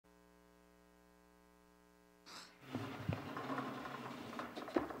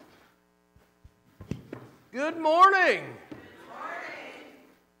Good morning.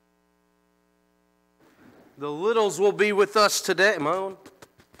 The littles will be with us today. Am I on?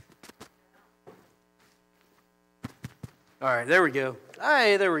 All right, there we go.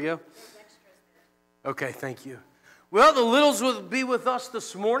 Hey, there we go. Okay, thank you. Well, the littles will be with us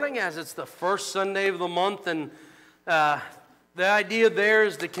this morning as it's the first Sunday of the month, and the idea there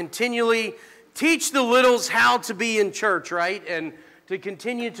is to continually teach the littles how to be in church, right? And to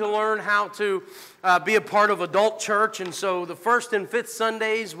continue to learn how to be a part of adult church. And so the first and fifth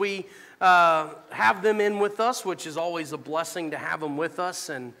Sundays, we have them in with us, which is always a blessing to have them with us.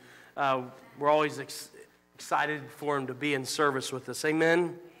 And we're always excited for them to be in service with us.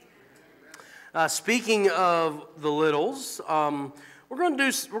 Amen. Speaking of the littles, we're going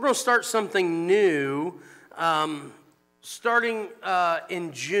to start something new, starting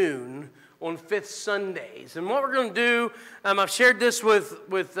in June on fifth Sundays. And what we're going to do, I've shared this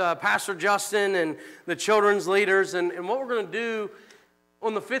with Pastor Justin and the children's leaders, and what we're going to do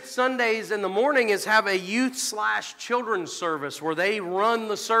on the fifth Sundays in the morning is have a youth/children's service where they run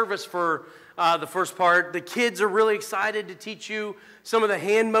the service for the first part. The kids are really excited to teach you some of the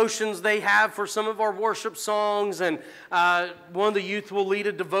hand motions they have for some of our worship songs, and one of the youth will lead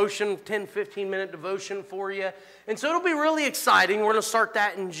a devotion, 10, 15-minute devotion for you. And so it'll be really exciting. We're going to start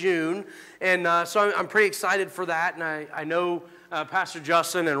that in June, and so I'm pretty excited for that, and I know Pastor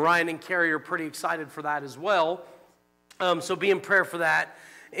Justin and Ryan and Carrie are pretty excited for that as well. So be in prayer for that.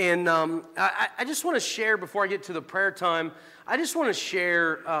 And I just want to share, before I get to the prayer time, I just want to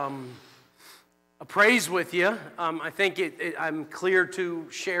share a praise with you. I think I'm clear to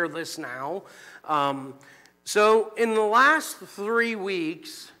share this now. So in the last 3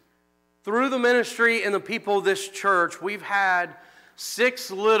 weeks, through the ministry and the people of this church, we've had 6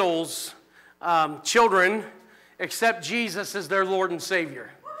 littles, children, accept Jesus as their Lord and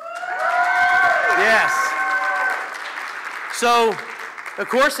Savior. Yes. So, of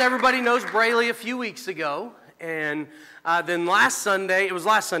course, everybody knows Brayley a few weeks ago. And then last Sunday, it was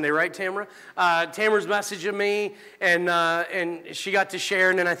last Sunday, right, Tamara? Tamara's messaging me, and she got to share,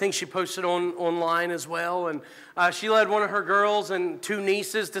 and then I think she posted online as well. And she led one of her girls and 2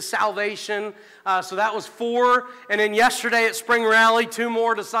 nieces to salvation. So that was 4. And then yesterday at Spring Rally, 2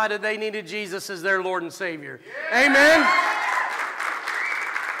 more decided they needed Jesus as their Lord and Savior. Yeah. Amen?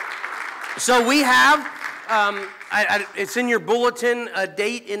 So we have... it's in your bulletin, a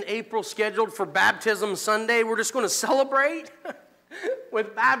date in April scheduled for Baptism Sunday. We're just going to celebrate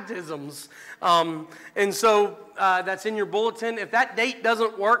with baptisms. And so that's in your bulletin. If that date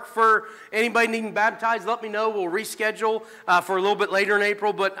doesn't work for anybody needing baptized, let me know. We'll reschedule for a little bit later in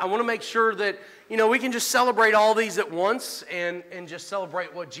April. But I want to make sure that, we can just celebrate all these at once and just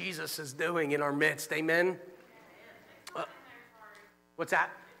celebrate what Jesus is doing in our midst. Amen? What's that?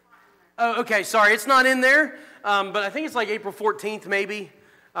 Oh, okay, sorry, it's not in there, but I think it's like April 14th maybe.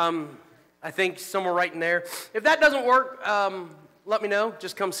 I think somewhere right in there. If that doesn't work, let me know.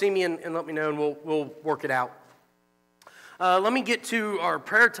 Just come see me and let me know, and we'll work it out. Let me get to our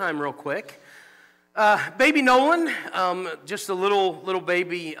prayer time real quick. Baby Nolan, just a little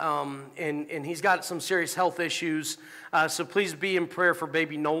baby, and he's got some serious health issues, so please be in prayer for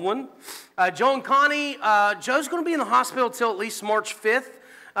baby Nolan. Joe and Connie, Joe's going to be in the hospital till at least March 5th.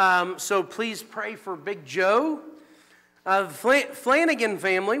 So please pray for Big Joe. The Flanagan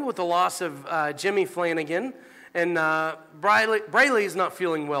family with the loss of Jimmy Flanagan. And Brayley is not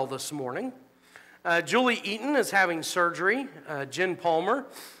feeling well this morning. Julie Eaton is having surgery. Jen Palmer.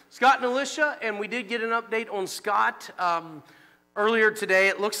 Scott and Alicia, and we did get an update on Scott earlier today.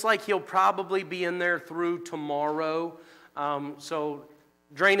 It looks like he'll probably be in there through tomorrow. So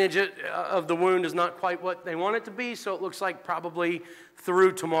drainage of the wound is not quite what they want it to be, so it looks like probably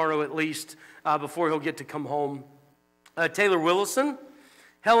through tomorrow at least before he'll get to come home. Taylor Willison,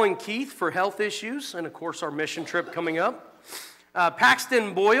 Helen Keith for health issues, and of course our mission trip coming up.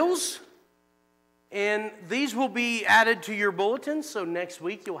 Paxton Boyles, and these will be added to your bulletin, so next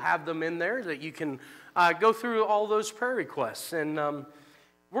week you'll have them in there that you can go through all those prayer requests. And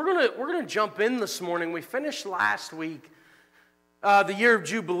we're gonna jump in this morning. We finished last week the year of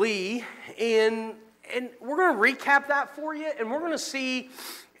Jubilee, and we're going to recap that for you, and we're going to see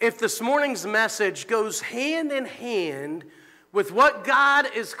if this morning's message goes hand in hand with what God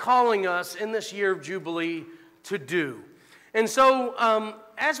is calling us in this year of Jubilee to do. And so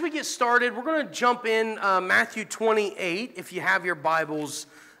as we get started, we're going to jump in Matthew 28, if you have your Bibles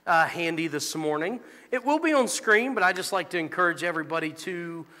handy this morning. It will be on screen, but I just like to encourage everybody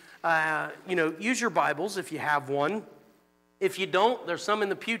to use your Bibles if you have one. If you don't, there's some in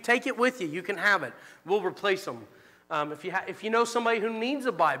the pew. Take it with you. You can have it. We'll replace them. If you know somebody who needs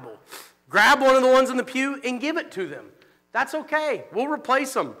a Bible, grab one of the ones in the pew and give it to them. That's okay. We'll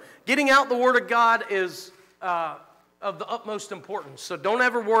replace them. Getting out the Word of God is of the utmost importance. So don't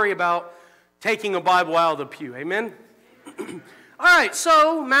ever worry about taking a Bible out of the pew. Amen? All right,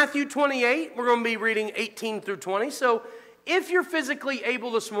 so Matthew 28, we're going to be reading 18 through 20. So if you're physically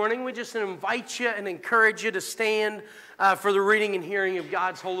able this morning, we just invite you and encourage you to stand for the reading and hearing of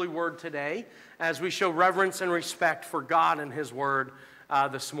God's holy word today as we show reverence and respect for God and His word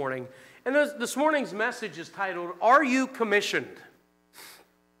this morning. And this morning's message is titled, Are You Commissioned?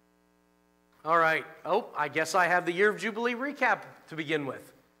 All right. Oh, I guess I have the Year of Jubilee recap to begin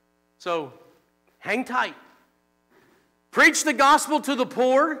with. So hang tight. Preach the gospel to the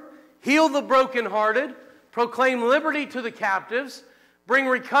poor, heal the brokenhearted, proclaim liberty to the captives, bring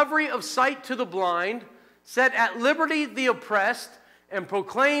recovery of sight to the blind, set at liberty the oppressed, and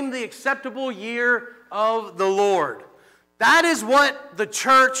proclaim the acceptable year of the Lord. That is what the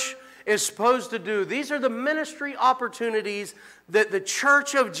church is supposed to do. These are the ministry opportunities that the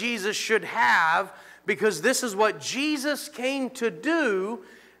church of Jesus should have, because this is what Jesus came to do.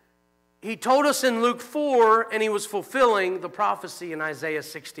 He told us in Luke 4, and He was fulfilling the prophecy in Isaiah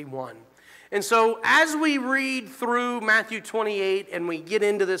 61. And so as we read through Matthew 28 and we get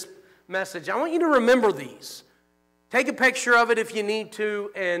into this message, I want you to remember these. Take a picture of it if you need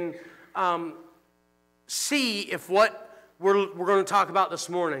to, and see if what we're going to talk about this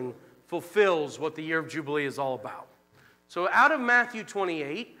morning fulfills what the Year of Jubilee is all about. So out of Matthew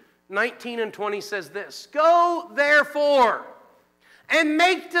 28, 19 and 20 says this, Go therefore and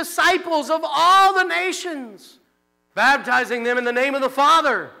make disciples of all the nations, baptizing them in the name of the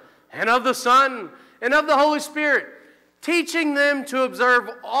Father, and of the Son, and of the Holy Spirit, teaching them to observe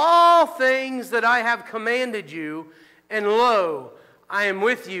all things that I have commanded you, and lo, I am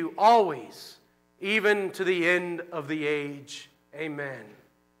with you always, even to the end of the age. Amen.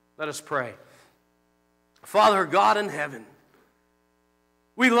 Let us pray. Father God in heaven,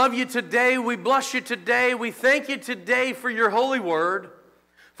 we love you today. We bless you today. We thank you today for your holy word.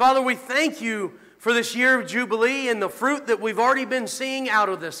 Father, we thank you for this year of Jubilee and the fruit that we've already been seeing out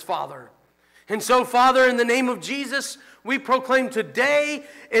of this, Father. And so, Father, in the name of Jesus, we proclaim today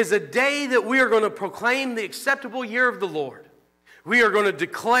is a day that we are going to proclaim the acceptable year of the Lord. We are going to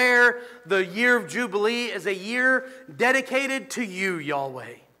declare the year of Jubilee as a year dedicated to you,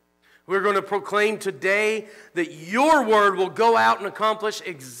 Yahweh. We're going to proclaim today that your word will go out and accomplish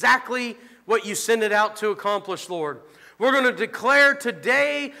exactly what you send it out to accomplish, Lord. We're going to declare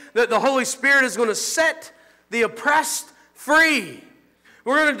today that the Holy Spirit is going to set the oppressed free.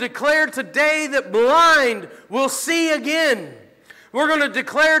 We're going to declare today that blind will see again. We're going to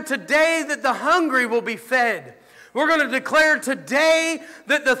declare today that the hungry will be fed. We're going to declare today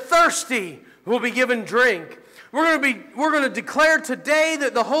that the thirsty will be given drink. We're going to declare today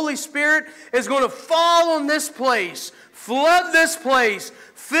that the Holy Spirit is going to fall on this place, flood this place,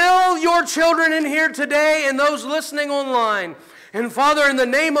 fill your children in here today and those listening online. And Father, in the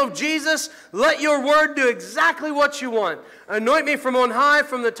name of Jesus, let your word do exactly what you want. Anoint me from on high,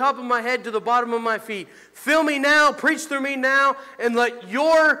 from the top of my head to the bottom of my feet. Fill me now, preach through me now, and let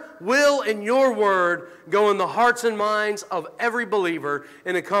your will and your word go in the hearts and minds of every believer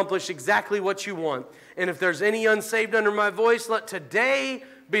and accomplish exactly what you want. And if there's any unsaved under my voice, let today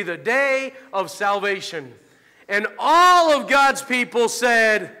be the day of salvation. And all of God's people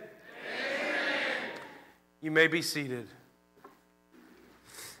said, Amen. You may be seated.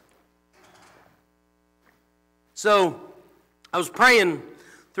 So, I was praying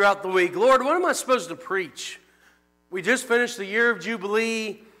throughout the week, Lord, what am I supposed to preach? We just finished the year of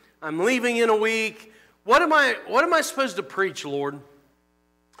Jubilee. I'm leaving in a week. What am I supposed to preach, Lord?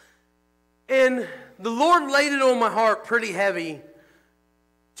 And the Lord laid it on my heart pretty heavy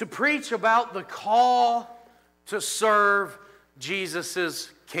to preach about the call to serve Jesus'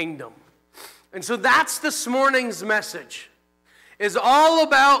 kingdom. And so that's this morning's message, is all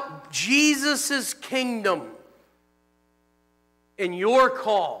about Jesus' kingdom and your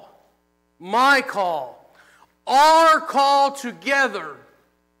call, my call, our call together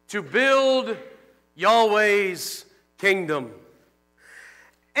to build Yahweh's kingdom.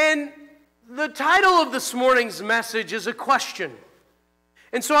 And the title of this morning's message is a question.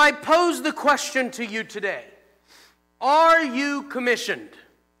 And so I pose the question to you today. Are you commissioned?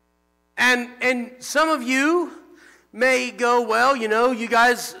 And some of you may go, well, you know, you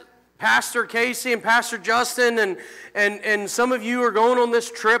guys, Pastor Casey and Pastor Justin, and some of you are going on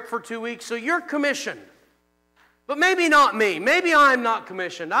this trip for 2 weeks, so you're commissioned. But maybe not me. Maybe I'm not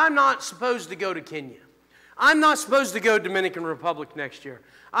commissioned. I'm not supposed to go to Kenya. I'm not supposed to go to Dominican Republic next year.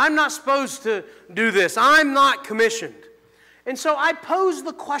 I'm not supposed to do this. I'm not commissioned. And so I pose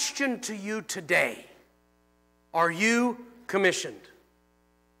the question to you today. Are you commissioned?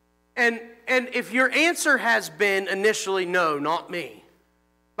 And if your answer has been initially no, not me,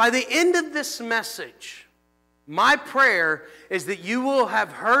 by the end of this message, my prayer is that you will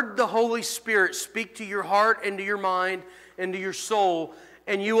have heard the Holy Spirit speak to your heart and to your mind and to your soul,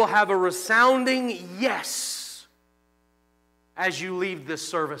 and you will have a resounding yes as you leave this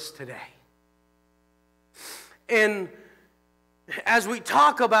service today. And as we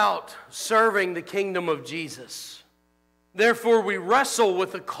talk about serving the kingdom of Jesus, therefore we wrestle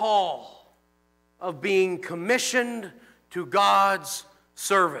with the call of being commissioned to God's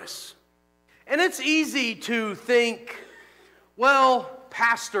service. And it's easy to think, well,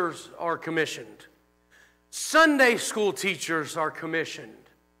 pastors are commissioned. Sunday school teachers are commissioned.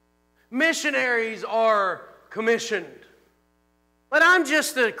 Missionaries are commissioned. But I'm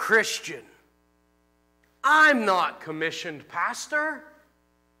just a Christian. I'm not commissioned, Pastor.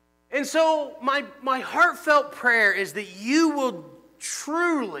 And so my heartfelt prayer is that you will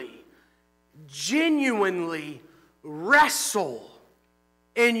truly, genuinely wrestle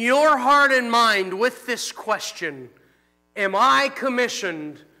in your heart and mind with this question: am I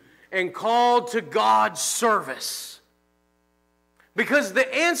commissioned and called to God's service? Because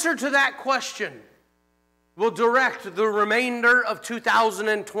the answer to that question will direct the remainder of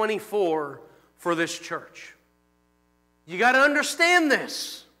 2024 for this church. You got to understand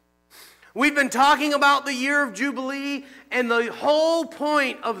this. We've been talking about the year of Jubilee, and the whole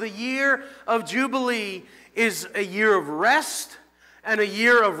point of the year of Jubilee is a year of rest and a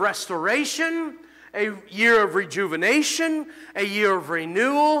year of restoration, a year of rejuvenation, a year of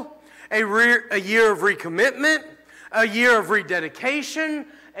renewal, a year of recommitment, a year of rededication,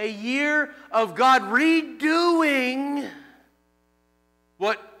 a year of God redoing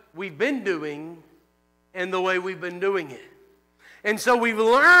what we've been doing and the way we've been doing it. And so we've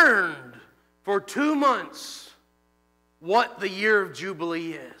learned for 2 months what the year of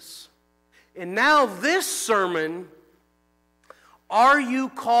Jubilee is. And now this sermon, are you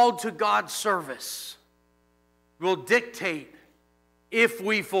called to God's service, will dictate if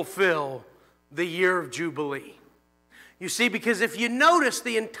we fulfill the year of Jubilee. You see, because if you notice,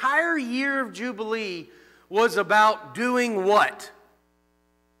 the entire year of Jubilee was about doing what?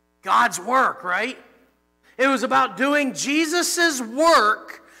 God's work, right? It was about doing Jesus'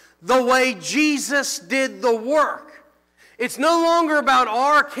 work the way Jesus did the work. It's no longer about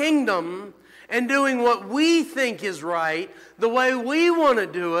our kingdom and doing what we think is right, the way we want to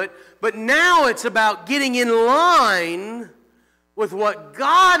do it, but now it's about getting in line with what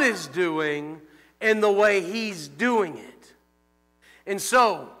God is doing and the way He's doing it. And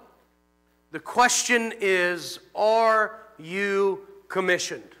so, the question is, are you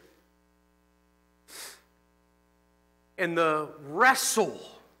commissioned? And the wrestle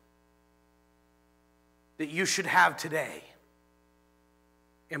that you should have today: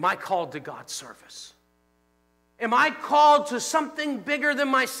 am I called to God's service? Am I called to something bigger than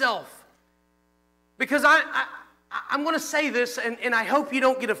myself? Because I'm going to say this, and I hope you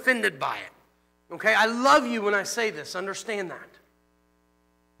don't get offended by it. Okay? I love you when I say this. Understand that.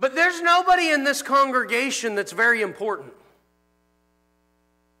 But there's nobody in this congregation that's very important.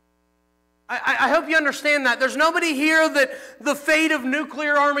 I hope you understand that. There's nobody here that the fate of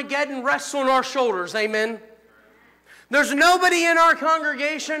nuclear Armageddon rests on our shoulders. Amen? There's nobody in our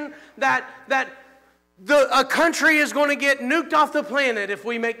congregation that a country is going to get nuked off the planet if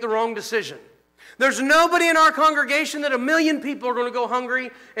we make the wrong decision. There's nobody in our congregation that 1 million people are going to go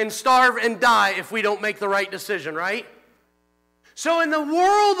hungry and starve and die if we don't make the right decision, right? So in the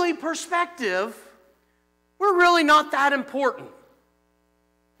worldly perspective, we're really not that important.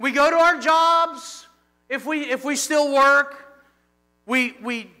 We go to our jobs, if we still work,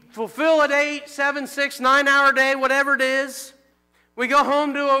 we fulfill an 8, 7, 6, 9-hour day, whatever it is. We go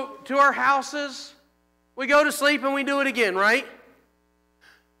home to our houses. We go to sleep and we do it again, right?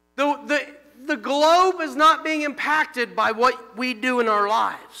 The globe is not being impacted by what we do in our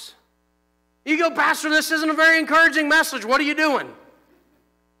lives. You go, Pastor, this isn't a very encouraging message. What are you doing?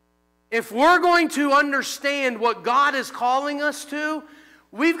 If we're going to understand what God is calling us to,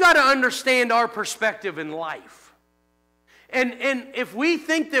 we've got to understand our perspective in life. And if we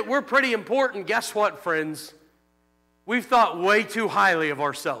think that we're pretty important, guess what, friends? We've thought way too highly of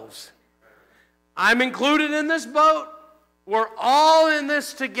ourselves. I'm included in this boat. We're all in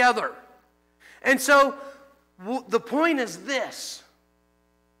this together. And so the point is this: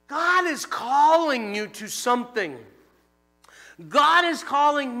 God is calling you to something. God is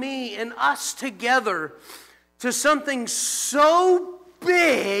calling me and us together to something so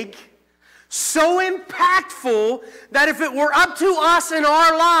big, so impactful that if it were up to us in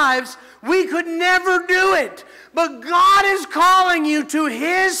our lives, we could never do it. But God is calling you to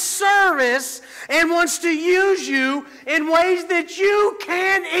His service and wants to use you in ways that you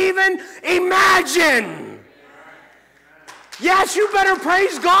can't even imagine. Yes, you better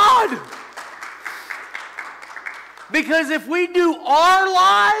praise God. Because if we do our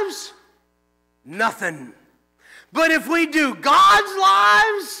lives, nothing. But if we do God's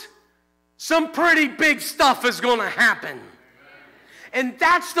lives, some pretty big stuff is going to happen. And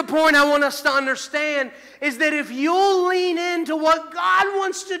that's the point I want us to understand, is that if you'll lean into what God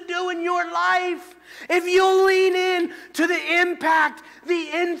wants to do in your life, if you'll lean in to the impact, the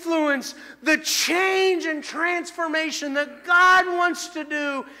influence, the change and transformation that God wants to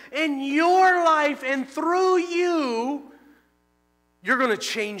do in your life and through you, you're going to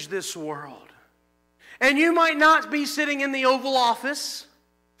change this world. And you might not be sitting in the Oval Office,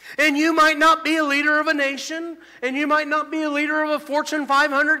 and you might not be a leader of a nation, and you might not be a leader of a Fortune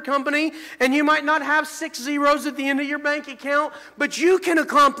 500 company, and you might not have 6 zeros at the end of your bank account, but you can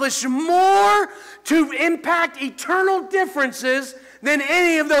accomplish more to impact eternal differences than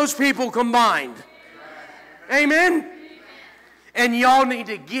any of those people combined. Amen? And y'all need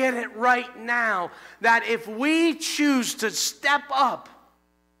to get it right now that if we choose to step up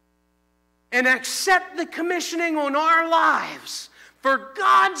and accept the commissioning on our lives for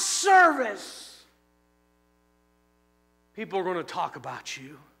God's service, people are going to talk about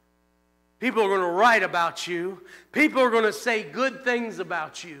you. People are going to write about you. People are going to say good things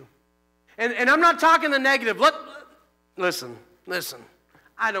about you. And I'm not talking the negative. Listen.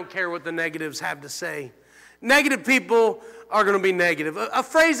 I don't care what the negatives have to say. Negative people are going to be negative. A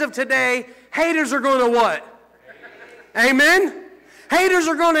phrase of today, haters are going to what? Amen? Haters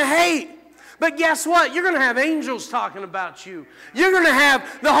are going to hate. But guess what? You're going to have angels talking about you. You're going to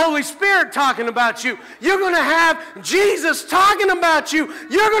have the Holy Spirit talking about you. You're going to have Jesus talking about you.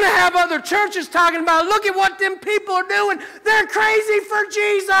 You're going to have other churches talking about, look at what them people are doing. They're crazy for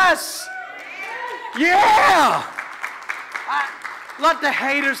Jesus. Yeah. Let the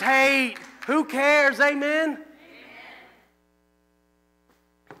haters hate. Who cares? Amen?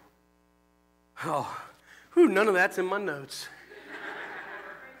 Oh, none of that's in my notes.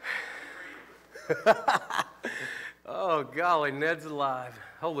 Oh, golly, Ned's alive.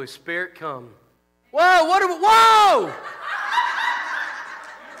 Holy Spirit, come. Whoa, whoa!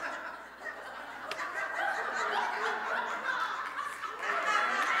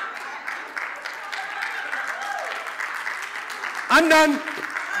 I'm done.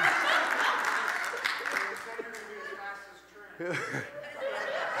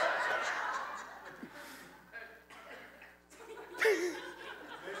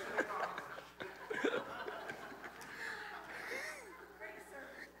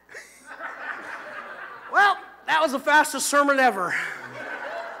 Well, that was the fastest sermon ever.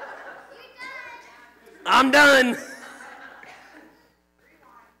 I'm done.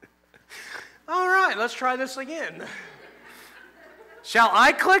 All right, let's try this again. Shall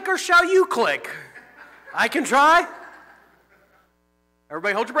I click or shall you click? I can try.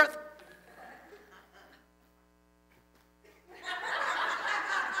 Everybody hold your breath.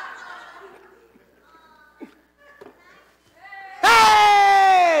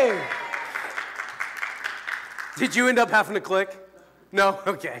 Hey! Did you end up having to click? No?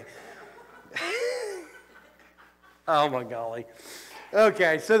 Okay. Oh my golly.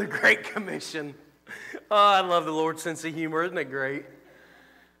 Okay, so the Great Commission. Oh, I love the Lord's sense of humor. Isn't it great?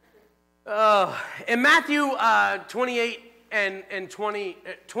 In Matthew 28,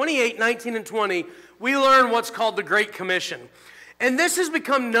 19 and 20, we learn what's called the Great Commission. And this has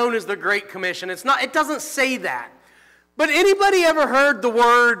become known as the Great Commission. It doesn't say that. But anybody ever heard the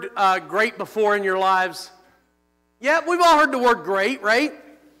word great before in your lives? Yeah, we've all heard the word great, right?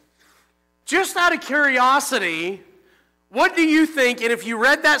 Just out of curiosity, what do you think, and if you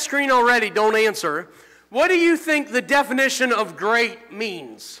read that screen already, don't answer, what do you think the definition of great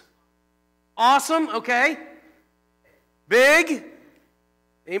means? Awesome, okay. Big,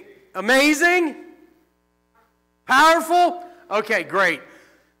 amazing, powerful. Okay, great.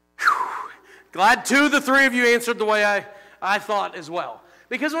 Whew. Glad 2 of the 3 of you answered the way I thought as well.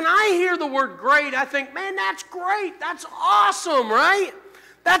 Because when I hear the word great, I think, man, that's great. That's awesome, right?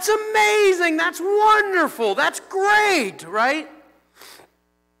 That's amazing. That's wonderful. That's great, right?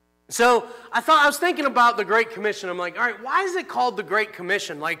 So I was thinking about the Great Commission. I'm like, all right, why is it called the Great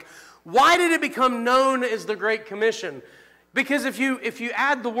Commission? Like, why did it become known as the Great Commission? Because if you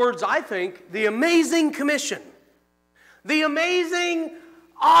add the words, I think, the amazing commission, the amazing,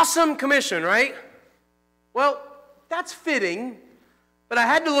 awesome commission, right? Well, that's fitting, but I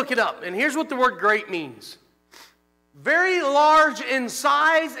had to look it up. And here's what the word great means. Very large in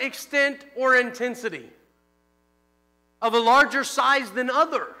size, extent, or intensity. Of a larger size than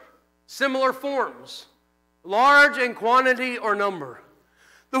other. Similar forms. Large in quantity or number.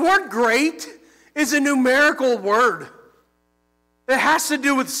 The word great is a numerical word. It has to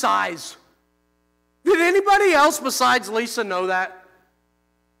do with size. Did anybody else besides Lisa know that?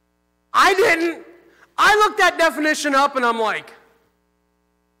 I didn't. I looked that definition up and I'm like,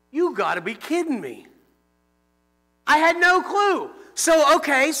 you got to be kidding me. I had no clue. So,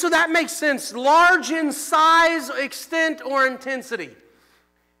 okay, so that makes sense. Large in size, extent, or intensity.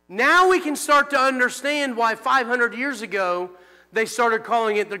 Now we can start to understand why 500 years ago they started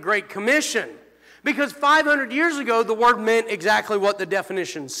calling it the Great Commission. Because 500 years ago the word meant exactly what the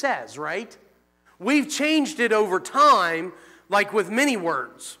definition says, right? We've changed it over time, like with many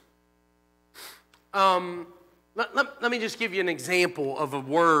words. Let me just give you an example of a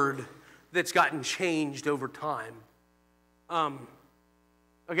word that's gotten changed over time.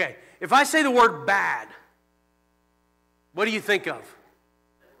 Okay, if I say the word bad, what do you think of?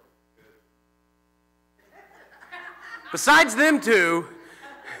 Besides them two,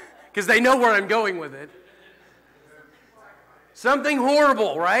 because they know where I'm going with it. Something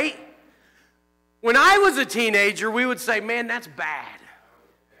horrible, right? When I was a teenager, we would say, man, that's bad.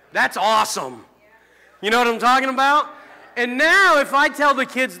 That's awesome. You know what I'm talking about? And now if I tell the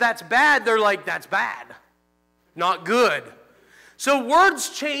kids that's bad, they're like, that's bad. Not good. So words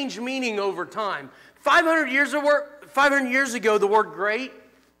change meaning over time. 500 years ago, the word great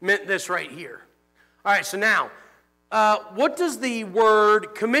meant this right here. All right, so now, what does the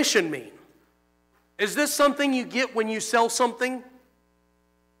word commission mean? Is this something you get when you sell something?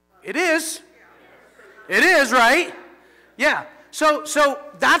 It is. It is, right? Yeah. So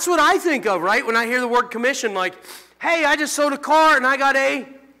that's what I think of, right? When I hear the word commission, like, hey, I just sold a car and I got a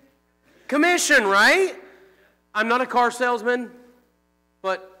commission, right? I'm not a car salesman,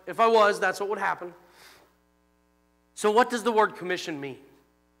 but if I was, that's what would happen. So what does the word commission mean?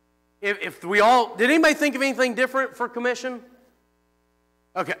 If we all, did anybody think of anything different for commission?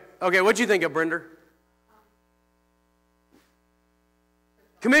 Okay, what'd you think of, Brenda?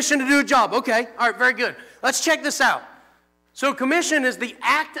 Commission to do a job, okay, all right, very good. Let's check this out. So commission is the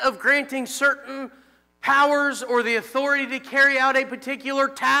act of granting certain powers or the authority to carry out a particular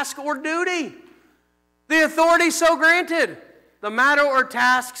task or duty. The authority so granted, the matter or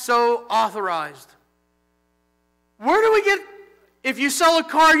task so authorized. Where do we get, if you sell a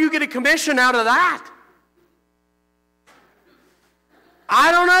car, you get a commission out of that?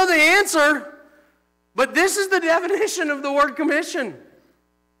 I don't know the answer, but this is the definition of the word commission.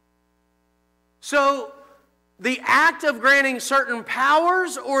 So, the act of granting certain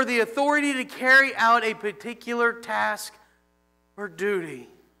powers or the authority to carry out a particular task or duty.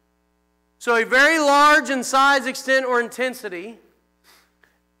 So a very large in size, extent, or intensity,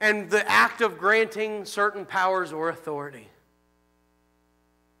 and the act of granting certain powers or authority.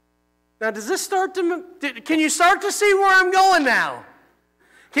 Now, does this start to, can you start to see where I'm going now?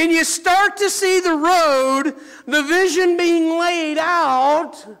 Can you start to see the road, the vision being laid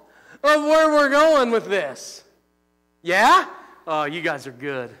out of where we're going with this? Yeah? Oh, you guys are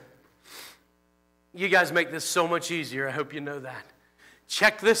good. You guys make this so much easier. I hope you know that.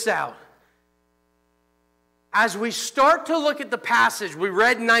 Check this out. As we start to look at the passage, we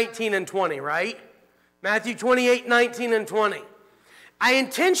read 19 and 20, right? Matthew 28, 19 and 20. I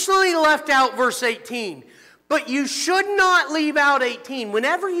intentionally left out verse 18, but you should not leave out 18.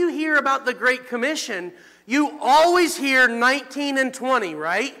 Whenever you hear about the Great Commission, you always hear 19 and 20,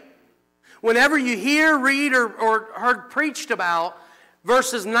 right? Whenever you hear, read, or heard preached about,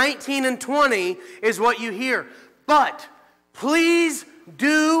 verses 19 and 20 is what you hear. But please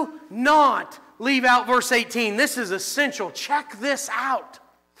do not leave out verse 18. This is essential. Check this out.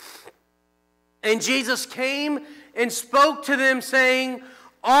 And Jesus came and spoke to them, saying,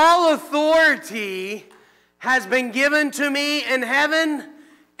 all authority has been given to me in heaven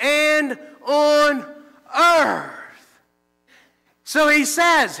and on earth. So he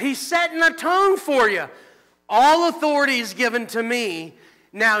says, he's setting a tone for you. All authority is given to me.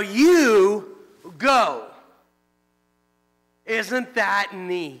 Now you go. Isn't that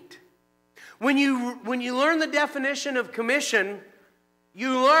neat? When you learn the definition of commission,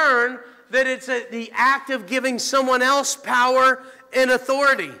 you learn that it's the act of giving someone else power and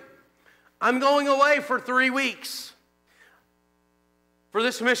authority. I'm going away for 3 weeks. For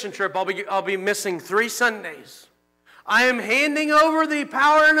this mission trip, I'll be missing 3 Sundays. I am handing over the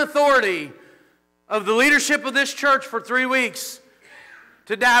power and authority of the leadership of this church for 3 weeks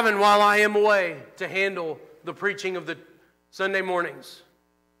to Davin while I am away to handle the preaching of the Sunday mornings.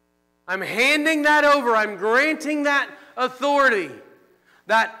 I'm handing that over. I'm granting that authority,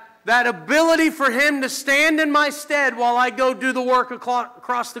 that ability for him to stand in my stead while I go do the work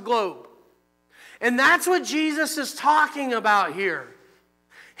across the globe. And that's what Jesus is talking about here.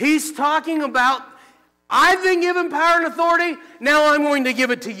 He's talking about, I've been given power and authority, now I'm going to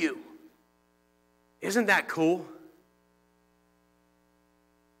give it to you. Isn't that cool?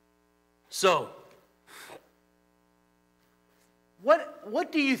 So,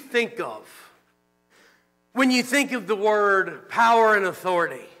 what do you think of when you think of the word power and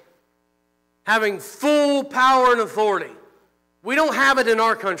authority? Having full power and authority. We don't have it in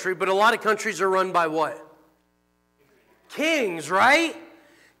our country, but a lot of countries are run by what? Kings, right?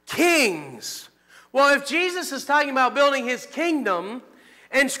 Kings. Well, if Jesus is talking about building his kingdom,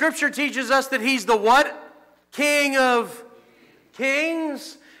 and Scripture teaches us that he's the what? King of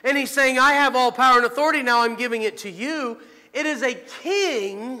kings. And he's saying, I have all power and authority, now I'm giving it to you. It is a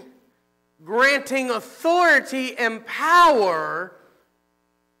king granting authority and power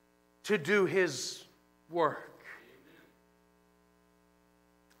to do his work.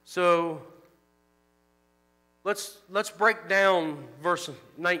 So, let's break down verse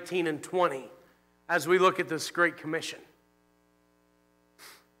 19 and 20 as we look at this Great Commission.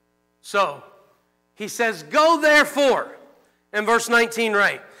 So, he says, go therefore, in verse 19,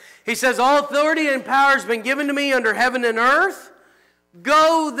 right? He says, all authority and power has been given to me under heaven and earth.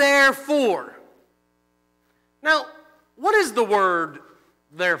 Go therefore. Now, what is the word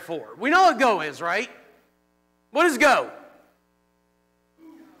therefore? We know what go is, right? What is go?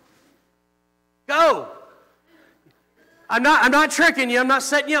 Go. I'm not tricking you. I'm not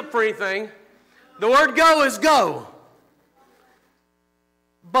setting you up for anything. The word go is go.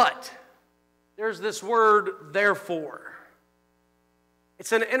 But there's this word therefore.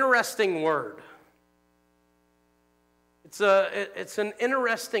 It's an interesting word. It's an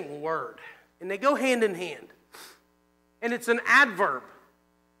interesting word. And they go hand in hand. And it's an adverb.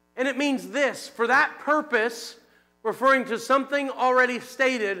 And it means this, for that purpose, referring to something already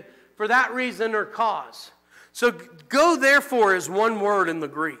stated, for that reason or cause. So go therefore is one word in the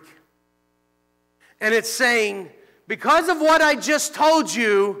Greek. And it's saying, because of what I just told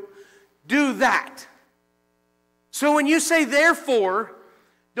you, do that. So when you say therefore,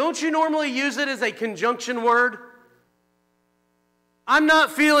 don't you normally use it as a conjunction word? I'm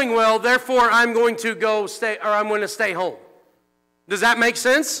not feeling well, therefore I'm going to go stay, or I'm going to stay home. Does that make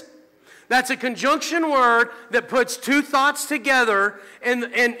sense? That's a conjunction word that puts two thoughts together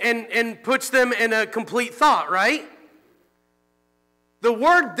and puts them in a complete thought, right? The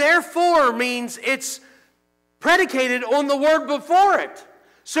word therefore means it's predicated on the word before it.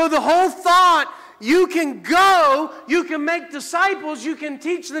 So the whole thought, you can go, you can make disciples, you can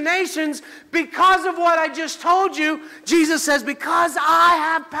teach the nations because of what I just told you. Jesus says, because I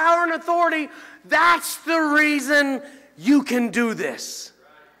have power and authority, that's the reason you can do this.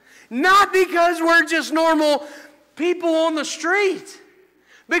 Not because we're just normal people on the street.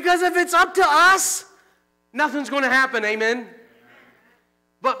 Because if it's up to us, nothing's going to happen, amen?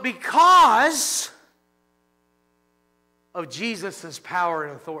 But because of Jesus' power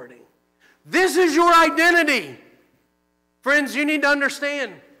and authority. This is your identity. Friends, you need to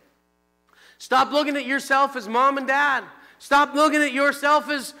understand. Stop looking at yourself as mom and dad. Stop looking at yourself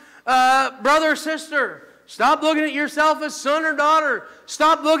as brother or sister. Stop looking at yourself as son or daughter.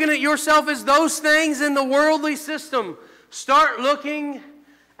 Stop looking at yourself as those things in the worldly system. Start looking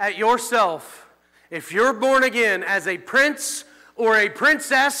at yourself, if you're born again, as a prince or a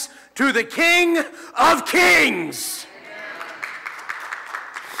princess to the King of Kings.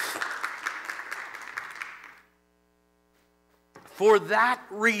 For that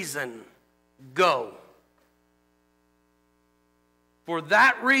reason, go. For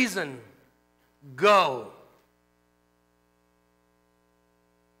that reason, go.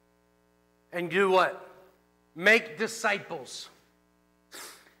 And do what? Make disciples.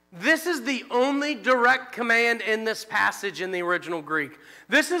 This is the only direct command in this passage in the original Greek.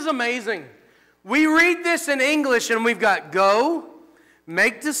 This is amazing. We read this in English and we've got go,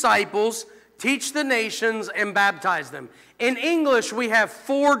 make disciples, teach the nations, and baptize them. In English, we have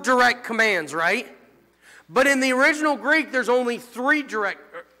 4 direct commands, right? But in the original Greek, there's only 3 direct,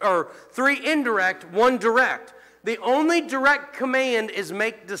 or 3 indirect, 1 direct. The only direct command is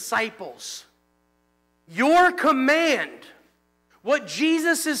make disciples. Your command, what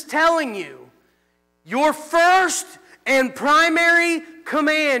Jesus is telling you, your first and primary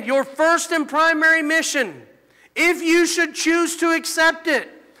command, your first and primary mission, if you should choose to accept it,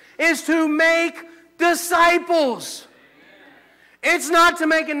 is to make disciples. It's not to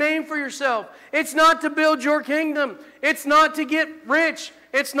make a name for yourself. It's not to build your kingdom. It's not to get rich.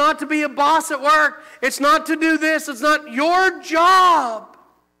 It's not to be a boss at work. It's not to do this. It's not your job.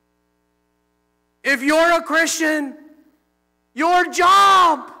 If you're a Christian, your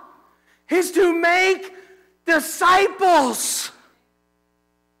job is to make disciples.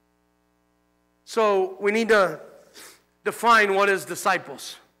 So we need to define what is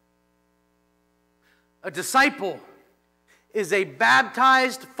disciples. A disciple is a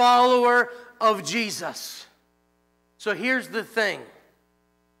baptized follower of Jesus. So here's the thing.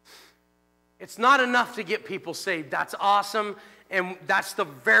 It's not enough to get people saved. That's awesome, and that's the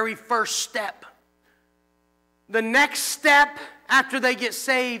very first step. The next step after they get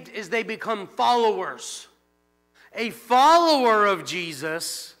saved is they become followers. A follower of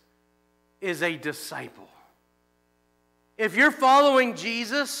Jesus is a disciple. If you're following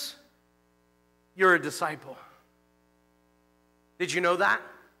Jesus, you're a disciple. Did you know that?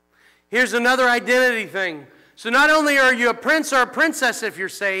 Here's another identity thing. So not only are you a prince or a princess if you're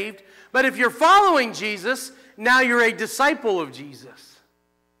saved, but if you're following Jesus, now you're a disciple of Jesus.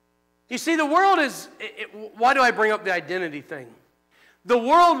 You see, the world is... why do I bring up the identity thing? The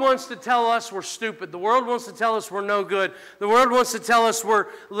world wants to tell us we're stupid. The world wants to tell us we're no good. The world wants to tell us we're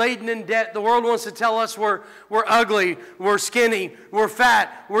laden in debt. The world wants to tell us we're ugly, we're skinny, we're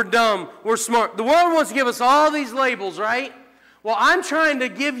fat, we're dumb, we're smart. The world wants to give us all these labels, right? Well, I'm trying to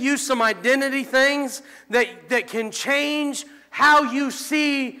give you some identity things that can change how you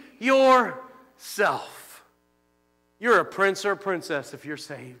see yourself. You're a prince or a princess if you're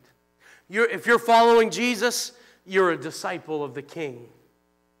saved. If you're following Jesus, you're a disciple of the King.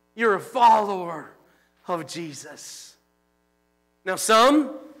 You're a follower of Jesus. Now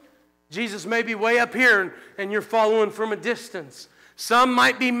some, Jesus may be way up here and you're following from a distance. Some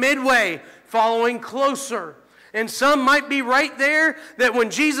might be midway, following closer. And some might be right there that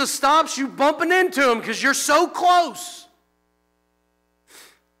when Jesus stops, you bumping into him because you're so close.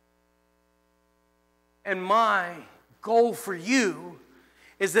 And my goal for you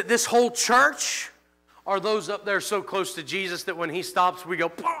is that this whole church are those up there so close to Jesus that when he stops, we go,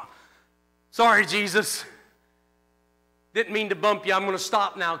 "Pah! Sorry, Jesus. Didn't mean to bump you. I'm going to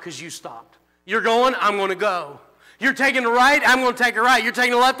stop now because you stopped. You're going, I'm going to go. You're taking a right, I'm going to take a right. You're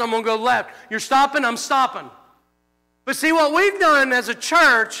taking a left, I'm going to go left. You're stopping, I'm stopping." But see, what we've done as a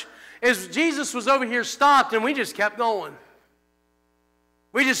church is Jesus was over here stopped and we just kept going.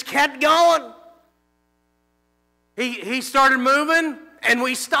 We just kept going. He started moving and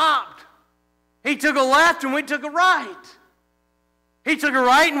we stopped. He took a left and we took a right. He took a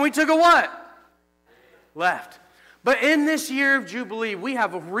right and we took a what? Left. But in this year of Jubilee, we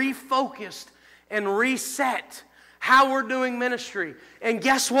have refocused and reset how we're doing ministry. And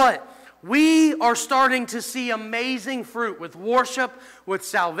guess what? We are starting to see amazing fruit with worship, with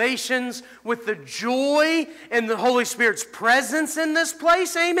salvations, with the joy and the Holy Spirit's presence in this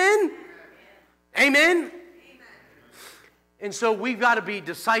place. Amen? Amen? And so we've got to be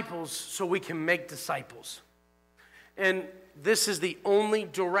disciples so we can make disciples. And this is the only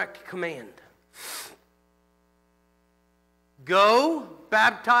direct command. Go,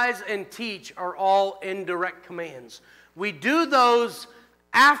 baptize, and teach are all indirect commands. We do those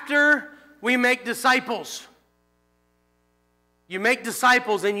after we make disciples. You make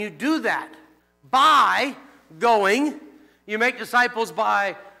disciples and you do that by going. You make disciples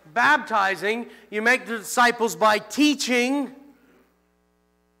by baptizing. You make disciples by teaching.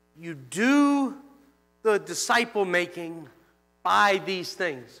 You do the disciple making by these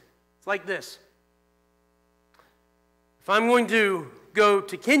things. It's like this. If I'm going to go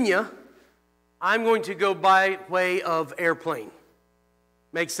to Kenya, I'm going to go by way of airplane.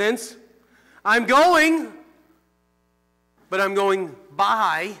 Make sense? I'm going, but I'm going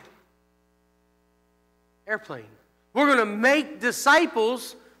by airplane. We're going to make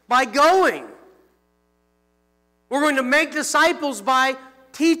disciples by going. We're going to make disciples by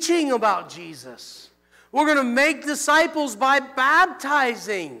teaching about Jesus. We're going to make disciples by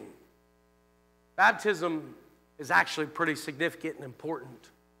baptizing. Baptism is actually pretty significant and important.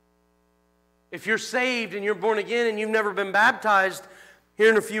 If you're saved and you're born again and you've never been baptized, here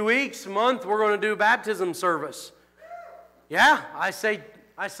in a few weeks, a month, we're going to do baptism service. Yeah, I say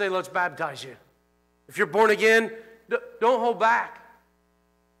let's baptize you. If you're born again, don't hold back.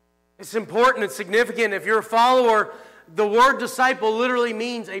 It's important, it's significant. If you're a follower, the word disciple literally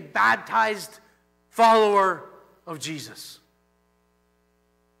means a baptized follower of Jesus.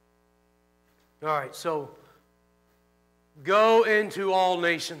 All right, so go into all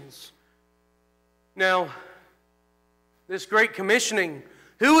nations. Now, this great commissioning,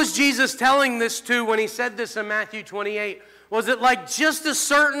 who was Jesus telling this to when he said this in Matthew 28? Was it like just a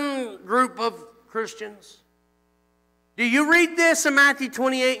certain group of Christians? Do you read this in Matthew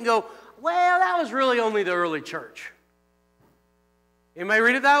 28 and go, well, that was really only the early church? Anybody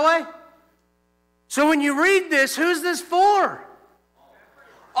read it that way? So when you read this, who's this for?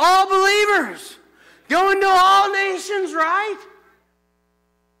 All believers. Go into all nations, right?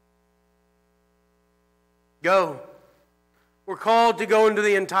 Go. We're called to go into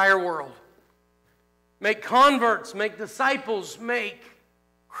the entire world. Make converts, make disciples, make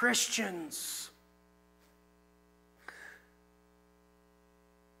Christians.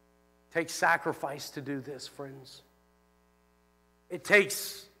 It takes sacrifice to do this, friends. It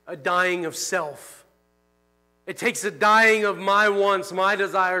takes a dying of self. It takes a dying of my wants, my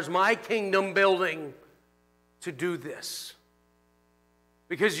desires, my kingdom building to do this.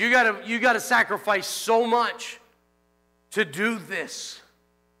 Because you gotta sacrifice so much to do this.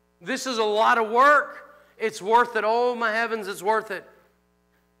 This is a lot of work. It's worth it. Oh, my heavens, it's worth it.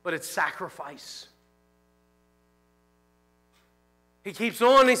 But it's sacrifice. He keeps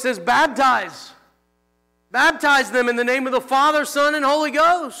on. He says, baptize. Baptize them in the name of the Father, Son, and Holy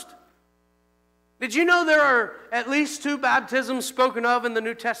Ghost. Did you know there are at least 2 baptisms spoken of in the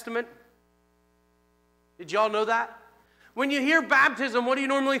New Testament? Did y'all know that? When you hear baptism, what do you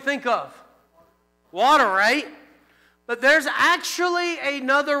normally think of? Water, right? But there's actually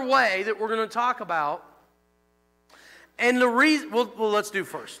another way that we're going to talk about. And the reason, well, let's do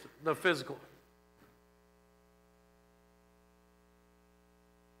first the physical.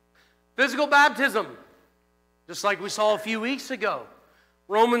 Physical baptism, just like we saw a few weeks ago.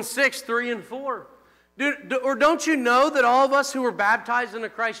 Romans 6, 3 and 4. Or don't you know that all of us who were baptized into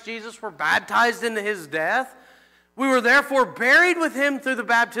Christ Jesus were baptized into His death? We were therefore buried with Him through the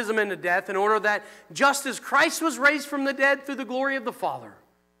baptism into death, in order that just as Christ was raised from the dead through the glory of the Father,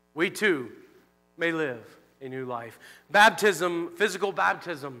 we too may live a new life. Baptism, physical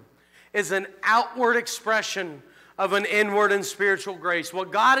baptism, is an outward expression of an inward and spiritual grace.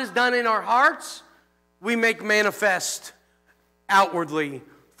 What God has done in our hearts, we make manifest outwardly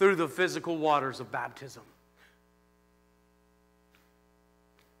through the physical waters of baptism.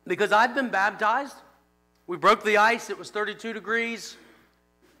 Because I've been baptized. We broke the ice. It was 32 degrees.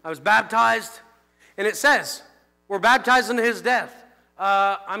 I was baptized. And it says, we're baptized into His death.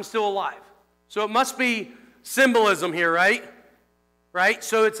 I'm still alive. So it must be symbolism here, right? Right?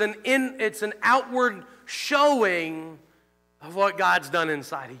 So it's an outward showing of what God's done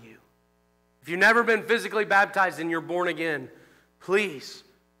inside of you. If you've never been physically baptized and you're born again, please,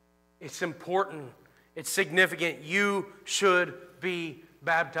 it's important. It's significant. You should be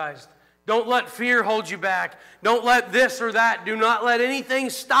baptized. Don't let fear hold you back. Don't let this or that. Do not let anything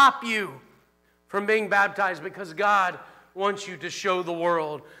stop you from being baptized, because God wants you to show the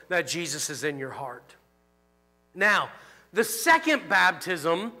world that Jesus is in your heart. Now, the second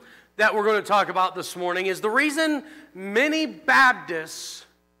baptism that we're going to talk about this morning is the reason many Baptists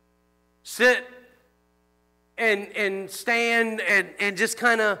sit and stand and just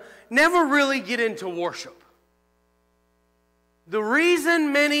kind of never really get into worship. The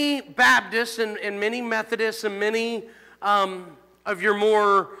reason many Baptists and many Methodists and many of your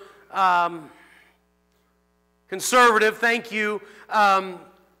more conservative,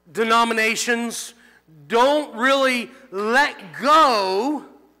 denominations don't really let go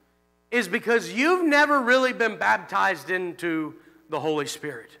is because you've never really been baptized into the Holy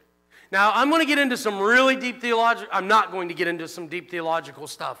Spirit. Now, I'm going to get into some really deep theological, I'm not going to get into some deep theological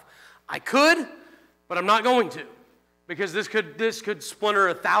stuff. I could, but I'm not going to, because this could splinter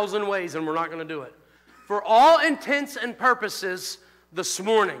 1,000 ways, and we're not going to do it. For all intents and purposes this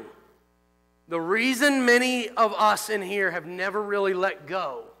morning, the reason many of us in here have never really let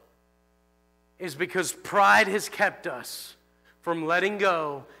go is because pride has kept us from letting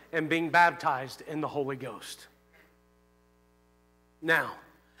go and being baptized in the Holy Ghost. Now,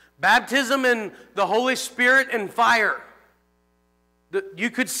 baptism in the Holy Spirit and fire.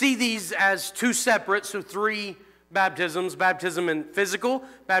 You could see these as 2 separate, so 3 baptisms. Baptism in physical,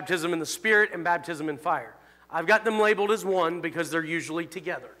 baptism in the Spirit, and baptism in fire. I've got them labeled as 1 because they're usually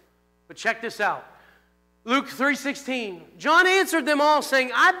together. But check this out. Luke 3:16. John answered them all,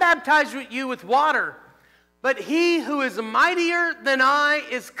 saying, I baptize you with water, but he who is mightier than I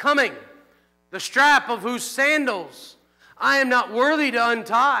is coming, the strap of whose sandals I am not worthy to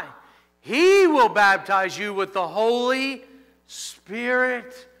untie. He will baptize you with the Holy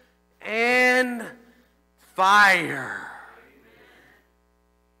Spirit and fire.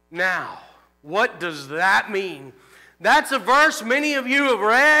 Now, what does that mean? That's a verse many of you have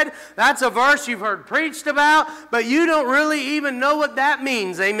read. That's a verse you've heard preached about, but you don't really even know what that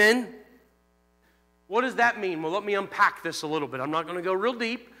means. Amen? What does that mean? Well, let me unpack this a little bit. I'm not going to go real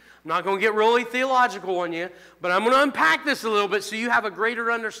deep. I'm not going to get really theological on you, but I'm going to unpack this a little bit so you have a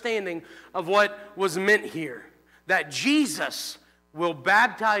greater understanding of what was meant here. That Jesus will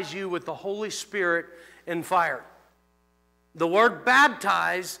baptize you with the Holy Spirit and fire. The word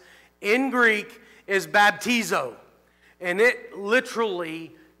baptize in Greek is baptizo, and it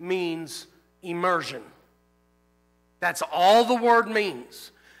literally means immersion. That's all the word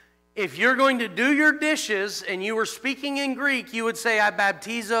means. If you're going to do your dishes and you were speaking in Greek, you would say, I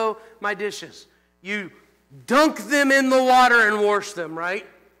baptizo my dishes. You dunk them in the water and wash them, right?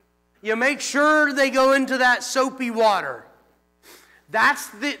 You make sure they go into that soapy water.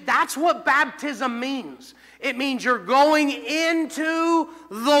 That's what baptism means. It means you're going into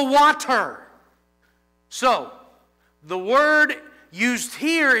the water. So, the word used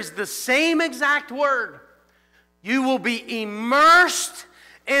here is the same exact word. You will be immersed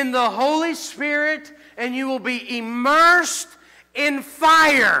in the Holy Spirit, and you will be immersed in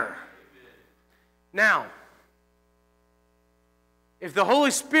fire. Now, if the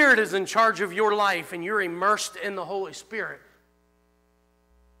Holy Spirit is in charge of your life and you're immersed in the Holy Spirit,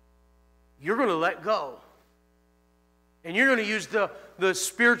 you're going to let go. And you're going to use the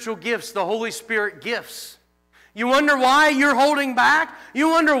spiritual gifts, the Holy Spirit gifts. You wonder why you're holding back? You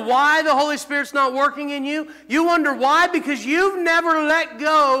wonder why the Holy Spirit's not working in you? You wonder why? Because you've never let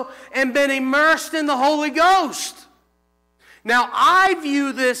go and been immersed in the Holy Ghost. Now, I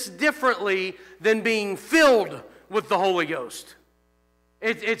view this differently than being filled with the Holy Ghost.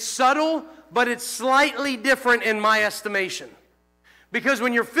 It's subtle, but it's slightly different in my estimation. Because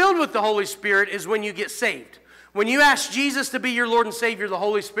when you're filled with the Holy Spirit is when you get saved. When you ask Jesus to be your Lord and Savior, the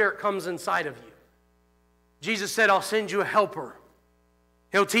Holy Spirit comes inside of you. Jesus said, I'll send you a helper.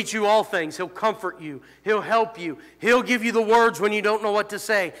 He'll teach you all things. He'll comfort you. He'll help you. He'll give you the words when you don't know what to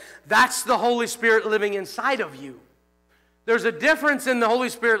say. That's the Holy Spirit living inside of you. There's a difference in the Holy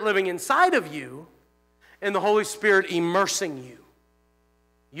Spirit living inside of you and the Holy Spirit immersing you.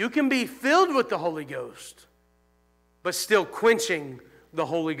 You can be filled with the Holy Ghost, but still quenching the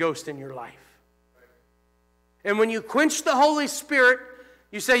Holy Ghost in your life. And when you quench the Holy Spirit,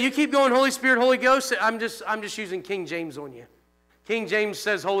 you say, you keep going, Holy Spirit, Holy Ghost. I'm just using King James on you. King James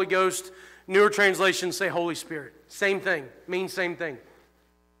says Holy Ghost. Newer translations say Holy Spirit. Same thing. Means same thing.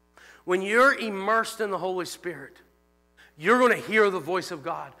 When you're immersed in the Holy Spirit, you're going to hear the voice of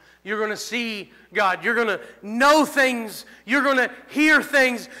God. You're going to see God. You're going to know things. You're going to hear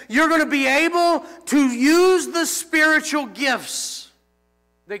things. You're going to be able to use the spiritual gifts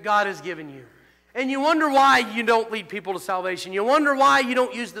that God has given you. And you wonder why you don't lead people to salvation. You wonder why you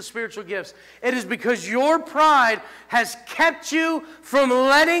don't use the spiritual gifts. It is because your pride has kept you from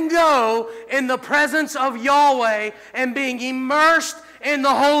letting go in the presence of Yahweh and being immersed in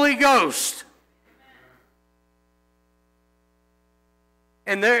the Holy Ghost.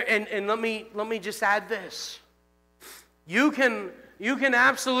 And let me just add this. You can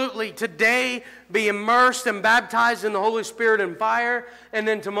absolutely today be immersed and baptized in the Holy Spirit and fire, and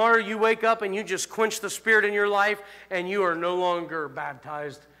then tomorrow you wake up and you just quench the Spirit in your life and you are no longer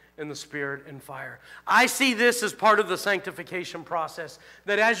baptized in the Spirit and fire. I see this as part of the sanctification process,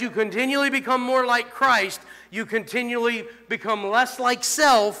 that as you continually become more like Christ, you continually become less like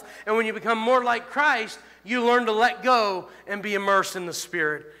self, and when you become more like Christ, you learn to let go and be immersed in the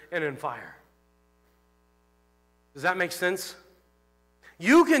Spirit and in fire. Does that make sense?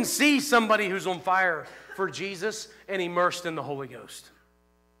 You can see somebody who's on fire for Jesus and immersed in the Holy Ghost.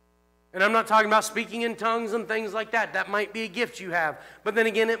 And I'm not talking about speaking in tongues and things like that. That might be a gift you have. But then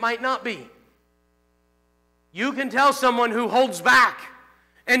again, it might not be. You can tell someone who holds back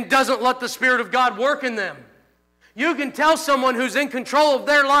and doesn't let the Spirit of God work in them. You can tell someone who's in control of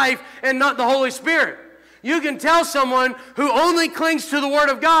their life and not the Holy Spirit. You can tell someone who only clings to the Word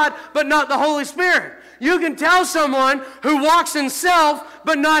of God but not the Holy Spirit. You can tell someone who walks in self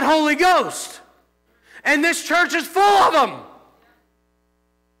but not Holy Ghost. And this church is full of them.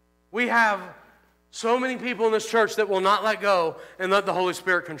 We have so many people in this church that will not let go and let the Holy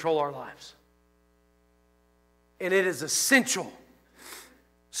Spirit control our lives. And it is essential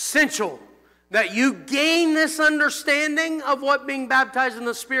that you gain this understanding of what being baptized in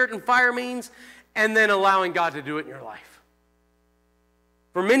the Spirit and fire means, and then allowing God to do it in your life.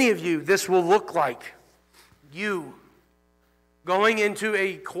 For many of you, this will look like you going into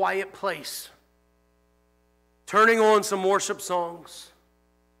a quiet place, turning on some worship songs.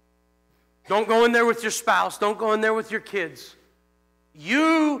 Don't go in there with your spouse. Don't go in there with your kids.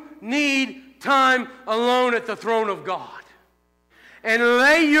 You need time alone at the throne of God. And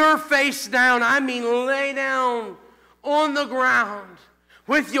lay your face down. I mean, lay down on the ground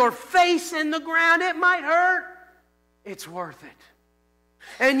with your face in the ground. It might hurt. It's worth it.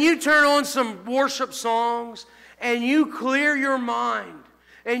 And you turn on some worship songs and you clear your mind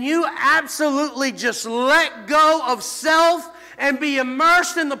and you absolutely just let go of self and be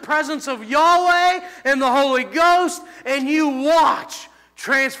immersed in the presence of Yahweh and the Holy Ghost, and you watch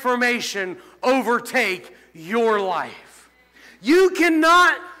transformation overtake your life. You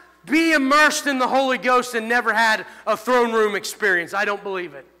cannot be immersed in the Holy Ghost and never had a throne room experience. I don't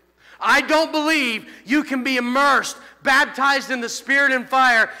believe it. I don't believe you can be immersed, baptized in the Spirit and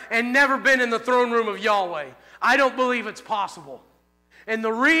fire, and never been in the throne room of Yahweh. I don't believe it's possible. And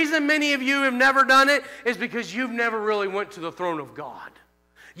the reason many of you have never done it is because you've never really went to the throne of God.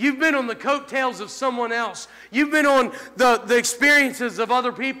 You've been on the coattails of someone else. You've been on the experiences of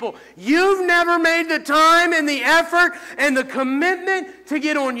other people. You've never made the time and the effort and the commitment to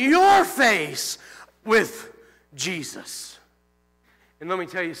get on your face with Jesus. And let me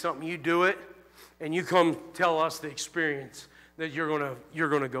tell you something. You do it, and you come tell us the experience that you're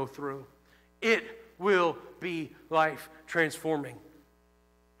gonna go through. It will be life transforming.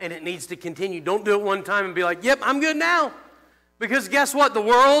 And it needs to continue. Don't do it one time and be like, yep, I'm good now. Because guess what? The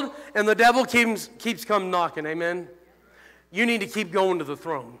world and the devil keeps come knocking, amen? You need to keep going to the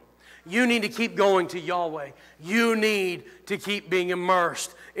throne. You need to keep going to Yahweh. You need to keep being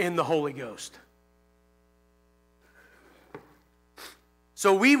immersed in the Holy Ghost.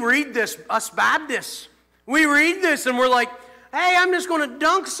 So we read this, us Baptists, we read this and we're like, hey, I'm just going to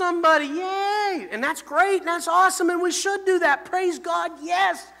dunk somebody, yay! And that's great, and that's awesome, and we should do that. Praise God,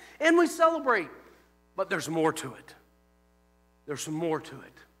 yes, and we celebrate. But there's more to it. There's some more to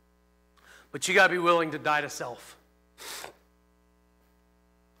it. But you got to be willing to die to self.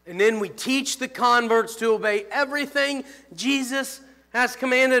 And then we teach the converts to obey everything Jesus has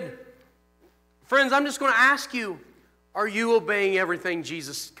commanded. Friends, I'm just going to ask you, are you obeying everything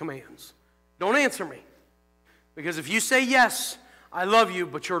Jesus commands? Don't answer me. Because if you say yes, I love you,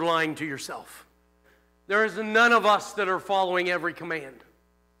 but you're lying to yourself. There is none of us that are following every command.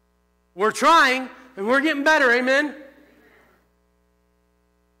 We're trying, and we're getting better, amen?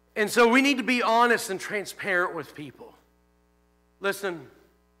 And so we need to be honest and transparent with people. Listen,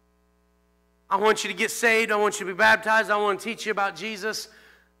 I want you to get saved. I want you to be baptized. I want to teach you about Jesus.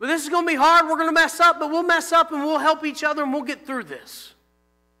 But this is going to be hard. We're going to mess up, but we'll mess up and we'll help each other and we'll get through this.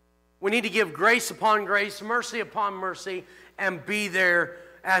 We need to give grace upon grace, mercy upon mercy, and be there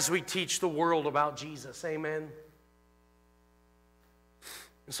as we teach the world about Jesus. Amen?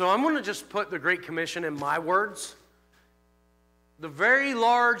 And so I'm going to just put the Great Commission in my words. The very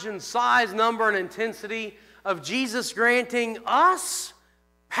large in size, number, and intensity of Jesus granting us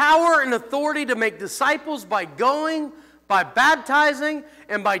power and authority to make disciples by going, by baptizing,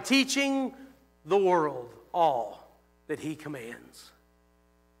 and by teaching the world all that He commands.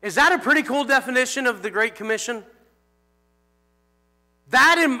 Is that a pretty cool definition of the Great Commission?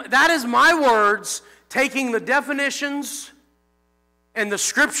 That is my words, taking the definitions and the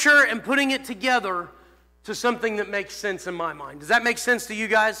Scripture and putting it together to something that makes sense in my mind. Does that make sense to you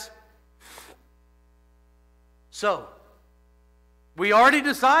guys? So, we already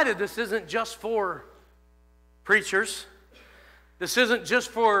decided this isn't just for preachers. This isn't just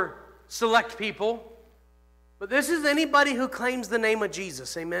for select people. But this is anybody who claims the name of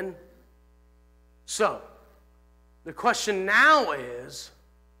Jesus, amen? So, the question now is,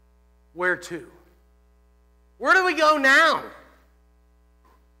 where to? Where do we go now?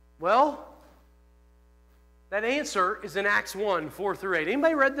 Well, that answer is in Acts 1, 4 through 8.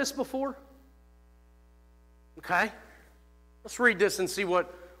 Anybody read this before? Okay. Let's read this and see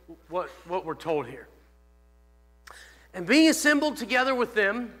what we're told here. And being assembled together with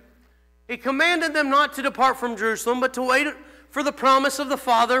them, He commanded them not to depart from Jerusalem, but to wait for the promise of the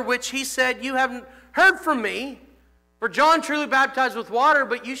Father, which He said, you haven't heard from me. For John truly baptized with water,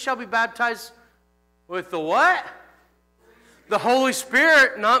 but you shall be baptized with the what? The Holy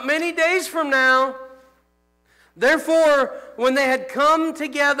Spirit, not many days from now. Therefore, when they had come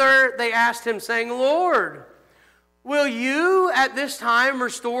together, they asked Him, saying, Lord, will you at this time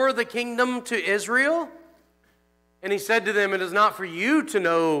restore the kingdom to Israel? And He said to them, it is not for you to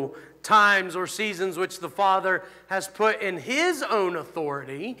know times or seasons which the Father has put in His own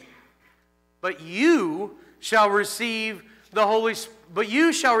authority, but you shall receive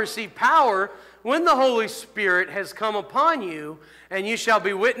power when the Holy Spirit has come upon you, and you shall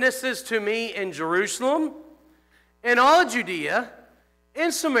be witnesses to me in Jerusalem, in all Judea,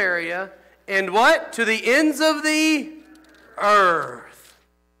 in Samaria, and what? To the ends of the earth.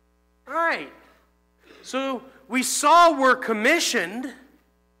 All right. So we saw we're commissioned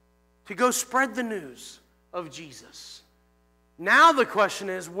to go spread the news of Jesus. Now the question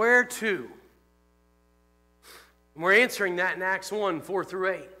is, where to? And we're answering that in Acts 1, 4 through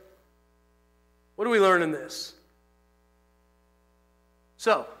 8. What do we learn in this?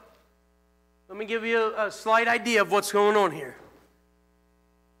 So, let me give you a slight idea of what's going on here.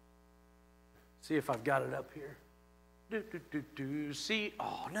 See if I've got it up here. See,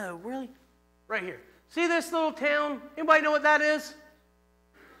 oh no, really? Right here. See this little town? Anybody know what that is?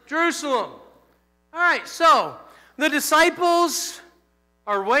 Jerusalem. All right, so the disciples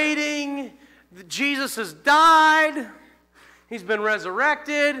are waiting. Jesus has died. He's been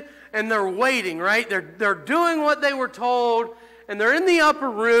resurrected, and they're waiting, right? They're doing what they were told, and they're in the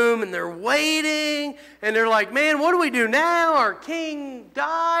upper room, and they're waiting, and they're like, man, what do we do now? Our king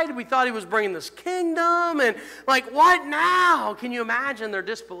died. We thought he was bringing this kingdom, and like, what now? Can you imagine their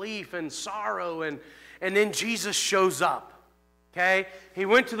disbelief and sorrow? And then Jesus shows up. Okay, he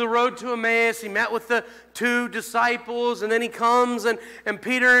went to the road to Emmaus, he met with the 2 disciples, and then he comes, and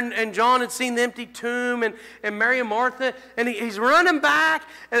Peter and John had seen the empty tomb, and Mary and Martha, and he's running back,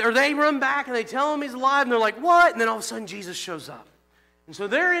 or they run back, and they tell him he's alive, and they're like, what? And then all of a sudden Jesus shows up. And so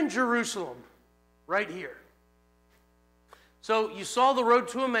they're in Jerusalem, right here. So you saw the road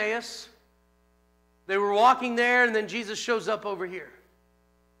to Emmaus, they were walking there, and then Jesus shows up over here.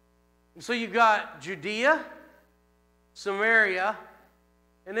 And so you've got Judea, Samaria,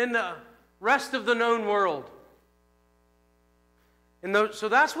 and then the rest of the known world. And so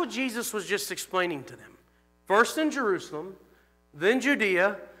that's what Jesus was just explaining to them. First in Jerusalem, then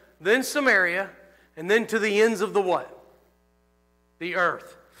Judea, then Samaria, and then to the ends of the what? The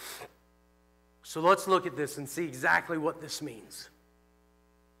earth. So let's look at this and see exactly what this means.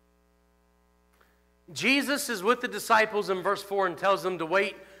 Jesus is with the disciples in verse 4 and tells them to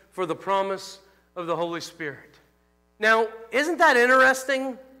wait for the promise of the Holy Spirit. Now, isn't that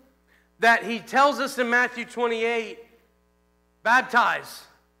interesting that he tells us in Matthew 28, baptize.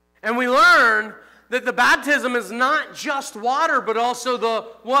 And we learn that the baptism is not just water, but also the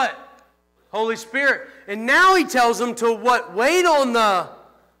what? Holy Spirit. And now he tells them to what? Wait on the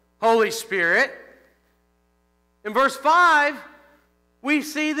Holy Spirit. In verse 5, we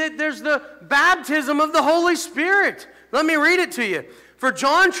see that there's the baptism of the Holy Spirit. Let me read it to you. For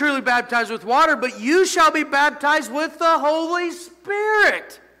John truly baptized with water, but you shall be baptized with the Holy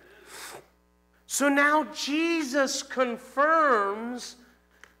Spirit. So now Jesus confirms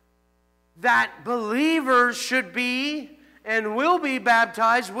that believers should be and will be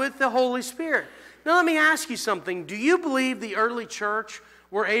baptized with the Holy Spirit. Now let me ask you something. Do you believe the early church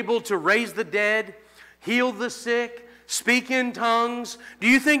were able to raise the dead, heal the sick, speak in tongues? Do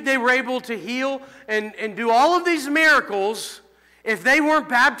you think they were able to heal and do all of these miracles if they weren't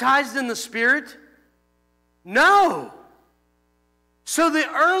baptized in the Spirit? No. So the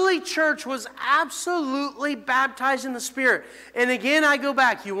early church was absolutely baptized in the Spirit. And again, I go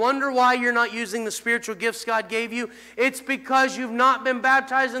back. You wonder why you're not using the spiritual gifts God gave you? It's because you've not been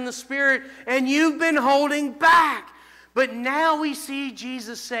baptized in the Spirit and you've been holding back. But now we see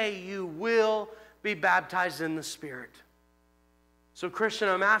Jesus say, you will be baptized in the Spirit. So Christian,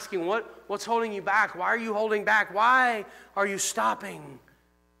 I'm asking, what's holding you back? Why are you holding back? Why are you stopping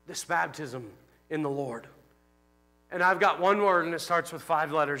this baptism in the Lord? And I've got one word and it starts with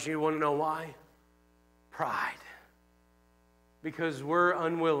 5 letters. You want to know why? Pride. Because we're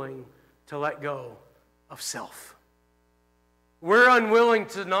unwilling to let go of self. We're unwilling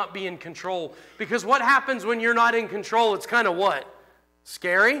to not be in control. Because what happens when you're not in control? It's kind of what?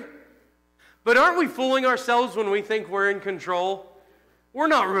 Scary? But aren't we fooling ourselves when we think we're in control? We're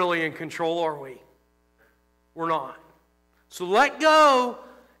not really in control, are we? We're not. So let go,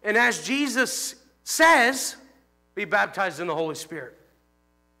 and as Jesus says, be baptized in the Holy Spirit.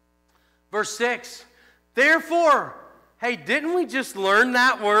 Verse 6, therefore, hey, didn't we just learn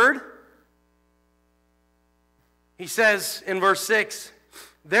that word? He says in verse 6,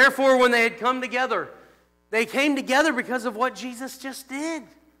 therefore, when they had come together, they came together because of what Jesus just did.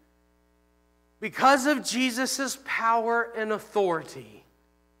 Because of Jesus' power and authority,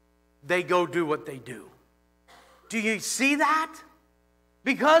 they go do what they do. Do you see that?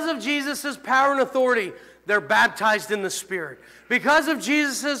 Because of Jesus' power and authority, they're baptized in the Spirit. Because of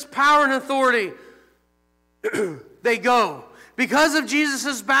Jesus' power and authority, they go. Because of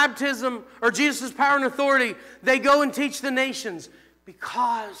Jesus' baptism, or Jesus' power and authority, they go and teach the nations.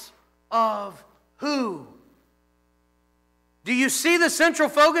 Because of who? Do you see the central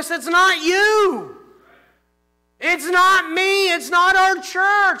focus? It's not you. It's not me. It's not our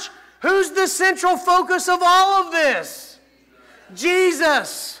church. Who's the central focus of all of this?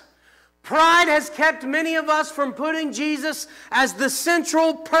 Jesus. Pride has kept many of us from putting Jesus as the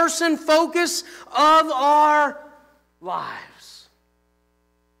central person focus of our lives.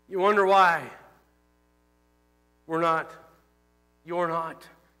 You wonder why you're not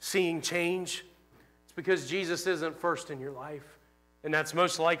seeing change? It's because Jesus isn't first in your life, and that's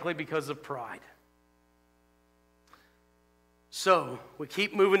most likely because of pride. So, we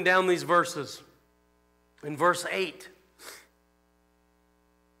keep moving down these verses. In verse 8,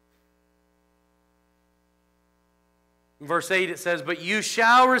 it says, "But you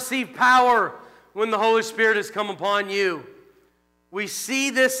shall receive power when the Holy Spirit has come upon you." We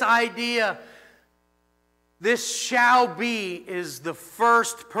see this idea. This shall be is the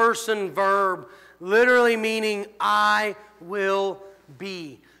first person verb, literally meaning I will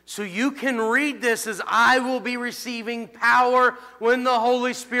be. So you can read this as I will be receiving power when the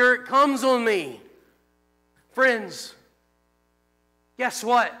Holy Spirit comes on me. Friends, guess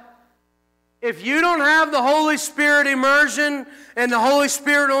what? If you don't have the Holy Spirit immersion and the Holy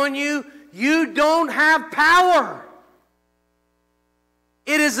Spirit on you, you don't have power.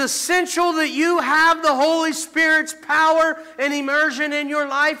 It is essential that you have the Holy Spirit's power and immersion in your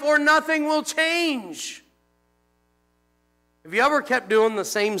life, or nothing will change. Have you ever kept doing the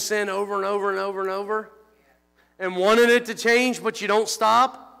same sin over and over and over and over and wanted it to change, but you don't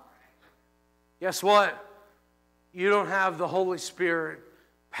stop? Guess what? You don't have the Holy Spirit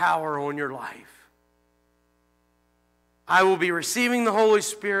power on your life. I will be receiving the Holy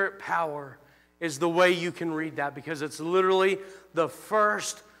Spirit power is the way you can read that, because it's literally the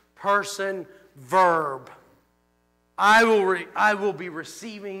first person verb. I will be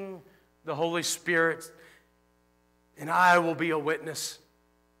receiving the Holy Spirit, and I will be a witness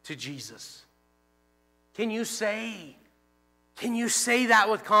to Jesus. Can you say that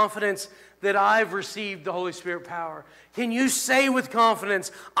with confidence, that I've received the Holy Spirit power? Can you say with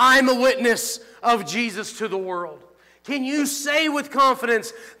confidence, I'm a witness of Jesus to the world? Can you say with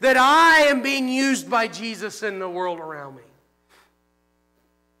confidence that I am being used by Jesus in the world around me?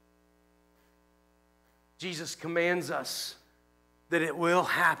 Jesus commands us that it will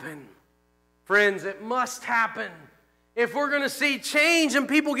happen. Friends, it must happen. If we're going to see change and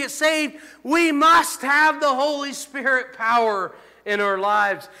people get saved, we must have the Holy Spirit power in our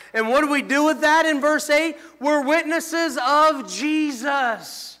lives. And what do we do with that in verse 8? We're witnesses of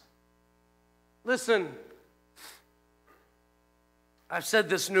Jesus. Listen, I've said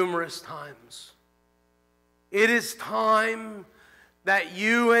this numerous times. It is time that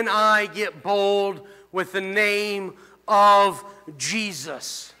you and I get bold with the name of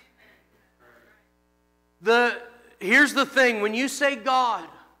Jesus. Here's the thing. When you say God,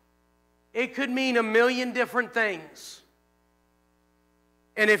 it could mean a million different things.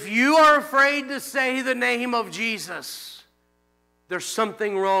 And if you are afraid to say the name of Jesus, there's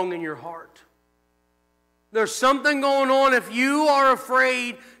something wrong in your heart. There's something going on if you are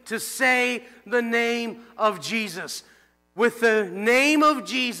afraid to say the name of Jesus. With the name of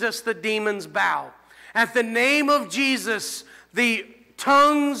Jesus, the demons bow. At the name of Jesus, the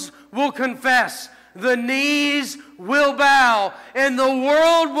tongues will confess. The knees will bow. And the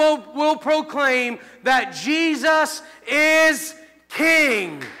world will proclaim that Jesus is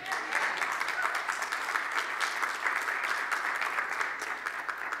King.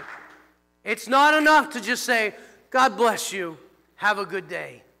 It's not enough to just say, God bless you, have a good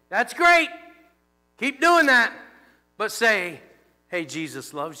day. That's great. Keep doing that. But say, hey,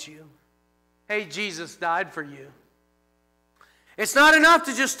 Jesus loves you. Hey, Jesus died for you. It's not enough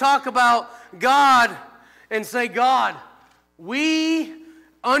to just talk about God and say, God, we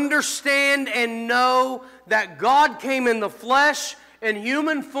understand and know that God came in the flesh in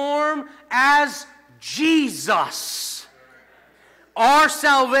human form as Jesus. Our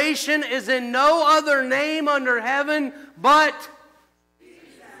salvation is in no other name under heaven but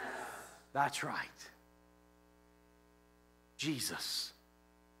Jesus. That's right. Jesus.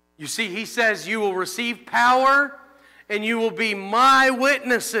 You see, he says you will receive power and you will be my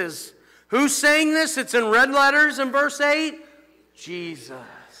witnesses. Who's saying this? It's in red letters in verse 8. Jesus.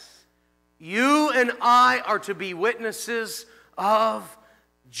 You and I are to be witnesses of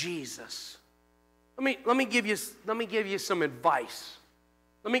Jesus. Let me give you some advice.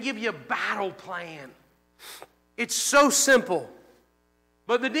 Let me give you a battle plan. It's so simple.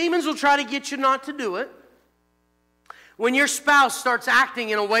 But the demons will try to get you not to do it. When your spouse starts acting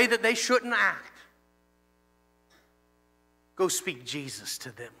in a way that they shouldn't act, go speak Jesus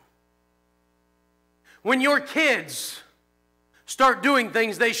to them. When your kids start doing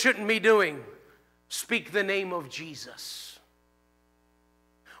things they shouldn't be doing, speak the name of Jesus.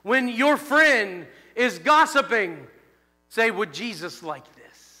 When your friend is gossiping, say, would Jesus like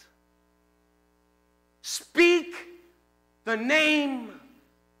this? Speak the name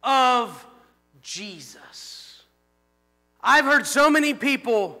of Jesus. I've heard so many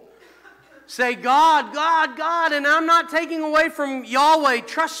people say, God, God, God, and I'm not taking away from Yahweh.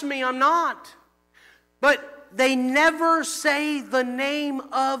 Trust me, I'm not. But they never say the name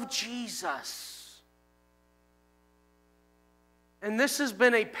of Jesus. And this has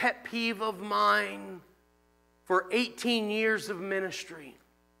been a pet peeve of mine for 18 years of ministry.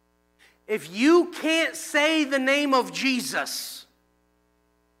 If you can't say the name of Jesus,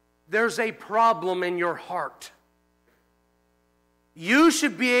 there's a problem in your heart. You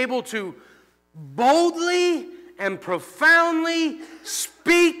should be able to boldly and profoundly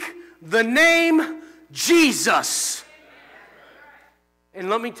speak the name Jesus. And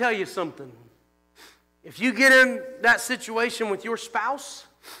let me tell you something. If you get in that situation with your spouse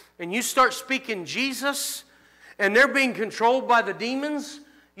and you start speaking Jesus and they're being controlled by the demons,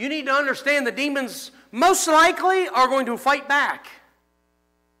 you need to understand the demons most likely are going to fight back.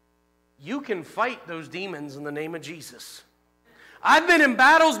 You can fight those demons in the name of Jesus. I've been in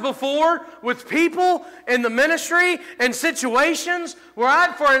battles before with people in the ministry and situations where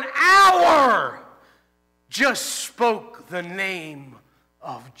I, for an hour, just spoke the name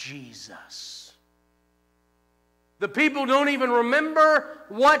of Jesus. The people don't even remember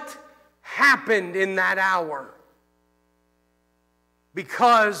what happened in that hour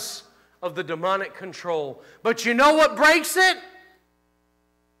because of the demonic control. But you know what breaks it?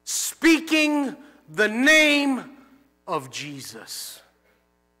 Speaking the name of Jesus.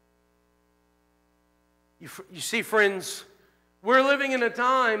 You see, friends, we're living in a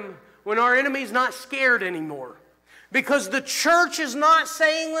time when our enemy's not scared anymore because the church is not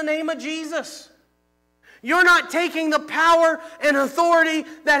saying the name of Jesus. You're not taking the power and authority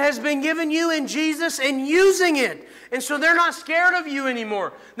that has been given you in Jesus and using it. And so they're not scared of you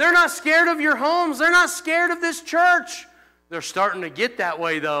anymore. They're not scared of your homes. They're not scared of this church. They're starting to get that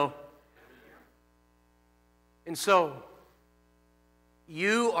way, though. And so,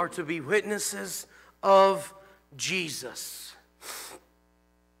 you are to be witnesses of Jesus.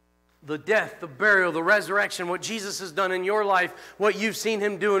 The death, the burial, the resurrection, what Jesus has done in your life, what you've seen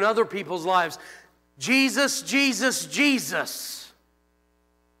Him do in other people's lives. Jesus, Jesus, Jesus.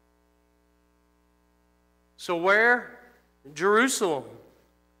 So where? Jerusalem.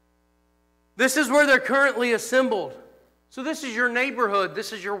 This is where they're currently assembled. So this is your neighborhood.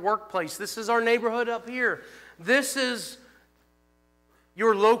 This is your workplace. This is our neighborhood up here. This is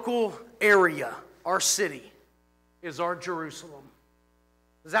your local area. Our city is our Jerusalem.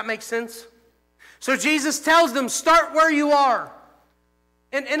 Does that make sense? So Jesus tells them, start where you are.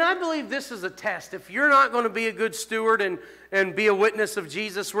 And I believe this is a test. If you're not going to be a good steward and be a witness of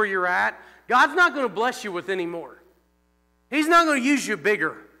Jesus where you're at, God's not going to bless you with any more. He's not going to use you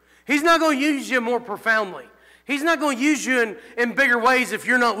bigger. He's not going to use you more profoundly. He's not going to use you in bigger ways if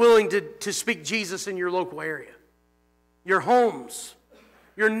you're not willing to speak Jesus in your local area. Your homes,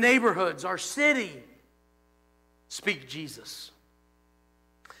 your neighborhoods, our city, speak Jesus.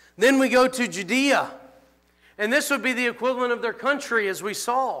 Then we go to Judea. And this would be the equivalent of their country, as we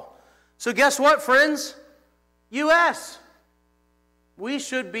saw. So guess what, friends? U.S. We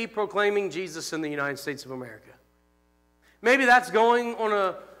should be proclaiming Jesus in the United States of America. Maybe that's going on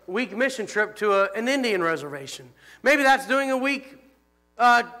a week mission trip to an Indian reservation. Maybe that's doing a week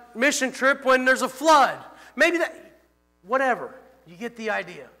mission trip when there's a flood. Maybe that, whatever. You get the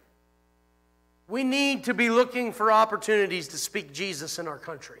idea. We need to be looking for opportunities to speak Jesus in our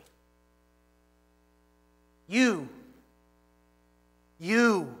country. You,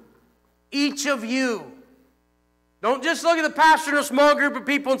 each of you. Don't just look at the pastor and a small group of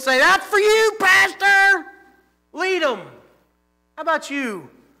people and say, that's for you, pastor. Lead them. How about you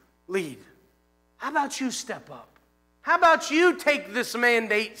lead? How about you step up? How about you take this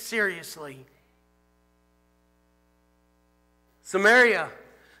mandate seriously? Samaria.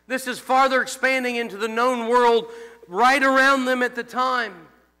 This is farther expanding into the known world right around them at the time.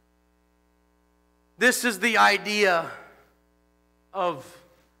 This is the idea of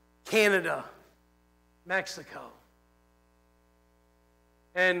Canada, Mexico.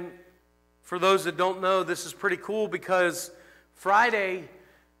 And for those that don't know, this is pretty cool because Friday,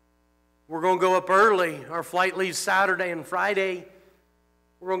 we're going to go up early. Our flight leaves Saturday, and Friday,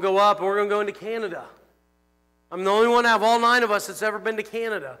 we're going to go up and we're going to go into Canada. I'm the only one out of all 9 of us that's ever been to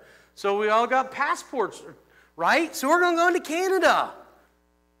Canada. So we all got passports, right? So we're going to go into Canada.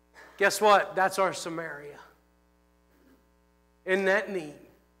 Guess what? That's our Samaria. Isn't that neat?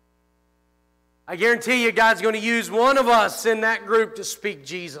 I guarantee you God's going to use one of us in that group to speak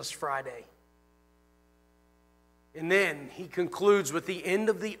Jesus Friday. And then He concludes with the end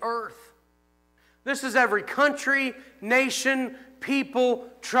of the earth. This is every country, nation, people,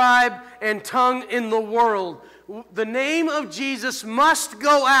 tribe, and tongue in the world. The name of Jesus must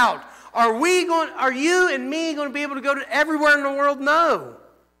go out. Are you and me going to be able to go to everywhere in the world? No.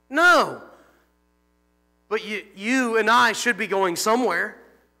 No. But you and I should be going somewhere.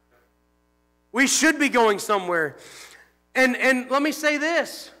 We should be going somewhere. And let me say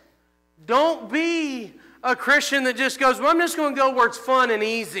this. Don't be a Christian that just goes, well, I'm just going to go where it's fun and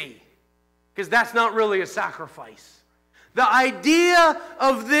easy. Because that's not really a sacrifice. The idea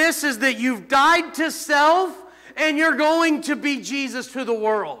of this is that you've died to self and you're going to be Jesus to the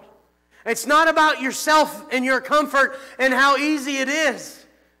world. It's not about yourself and your comfort and how easy it is.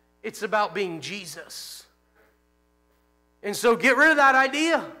 It's about being Jesus. And so get rid of that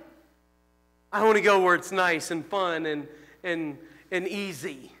idea. I want to go where it's nice and fun and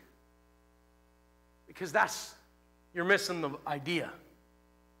easy. Because you're missing the idea.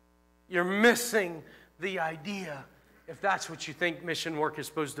 You're missing the idea if that's what you think mission work is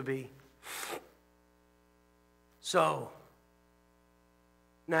supposed to be. So,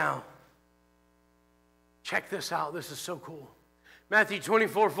 now, check this out. This is so cool. Matthew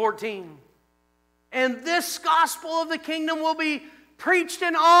 24:14. And this gospel of the kingdom will be preached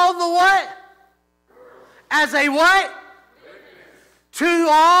in all the what? As a what? To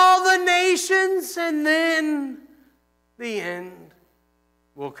all the nations, and then the end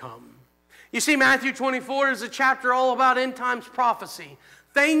will come. You see, Matthew 24 is a chapter all about end times prophecy.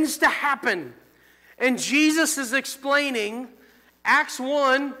 Things to happen. And Jesus is explaining, Acts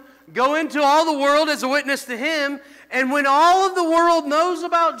 1, go into all the world as a witness to Him, and when all of the world knows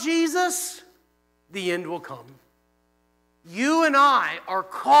about Jesus, the end will come. You and I are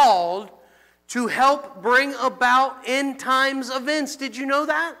called to help bring about end times events. Did you know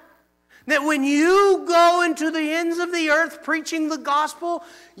that? That when you go into the ends of the earth preaching the gospel,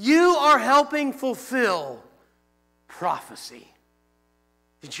 you are helping fulfill prophecy.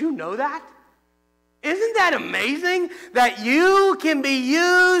 Did you know that? Isn't that amazing that you can be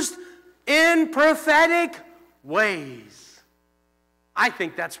used in prophetic ways? I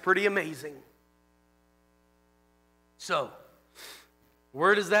think that's pretty amazing. So,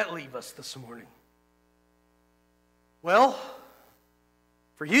 where does that leave us this morning? Well,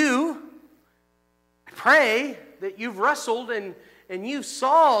 for you, I pray that you've wrestled and you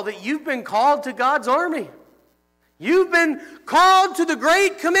saw that you've been called to God's army. You've been called to the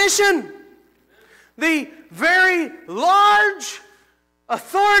Great Commission. The very large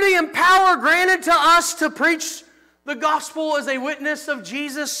authority and power granted to us to preach the gospel as a witness of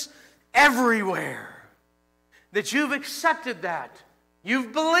Jesus everywhere. That you've accepted that.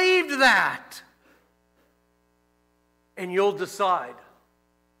 You've believed that. And you'll decide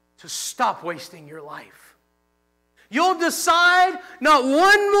to stop wasting your life. You'll decide not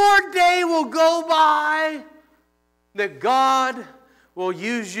one more day will go by that God will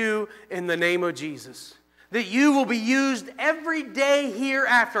use you in the name of Jesus. That you will be used every day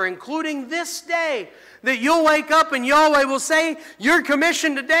hereafter, including this day. That you'll wake up and Yahweh will say, you're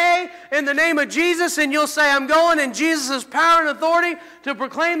commissioned today in the name of Jesus, and you'll say, I'm going in Jesus' power and authority to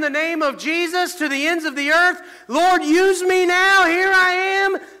proclaim the name of Jesus to the ends of the earth. Lord, use me now. Here I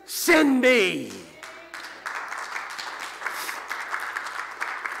am. Send me.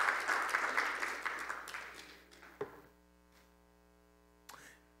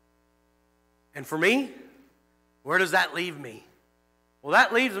 And for me, where does that leave me? Well,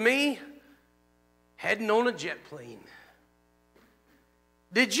 that leaves me heading on a jet plane.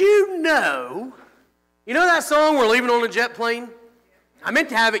 Did you know that song, We're Leaving on a Jet Plane? I meant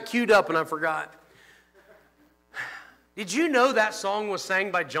to have it queued up and I forgot. Did you know that song was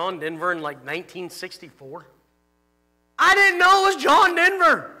sang by John Denver in like 1964? I didn't know it was John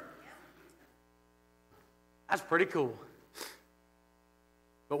Denver. That's pretty cool.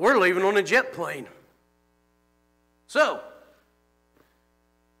 But we're leaving on a jet plane. So,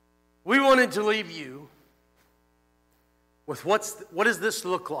 we wanted to leave you with what does this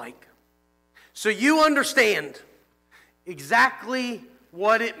look like? So you understand exactly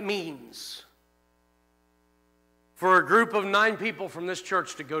what it means for a group of 9 people from this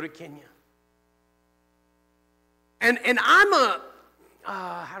church to go to Kenya. And I'm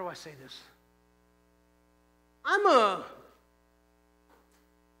how do I say this? I'm a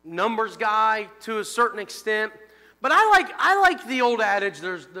numbers guy to a certain extent, but I like the old adage,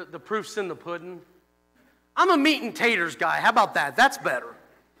 there's the proof's in the pudding. I'm a meat and taters guy. How about that? That's better.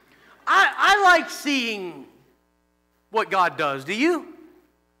 I like seeing what God does. Do you?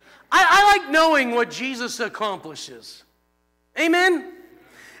 I like knowing what Jesus accomplishes. Amen?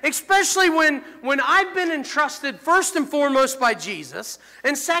 Especially when I've been entrusted first and foremost by Jesus,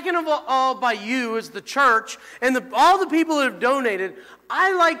 and second of all by you as the church, and all the people that have donated.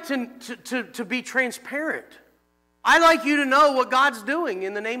 I like to be transparent I'd like you to know what God's doing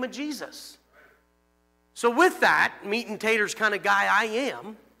in the name of Jesus. So with that, meat and taters kind of guy I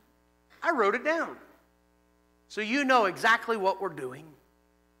am, I wrote it down. So you know exactly what we're doing.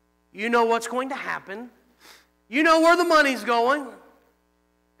 You know what's going to happen. You know where the money's going.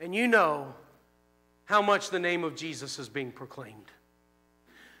 And you know how much the name of Jesus is being proclaimed.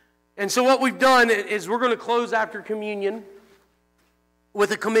 And so what we've done is we're going to close after communion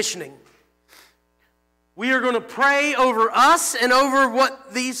with a commissioning. We are going to pray over us and over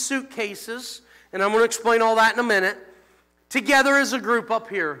what these suitcases, and I'm going to explain all that in a minute, together as a group up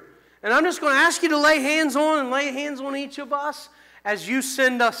here. And I'm just going to ask you to lay hands on each of us as you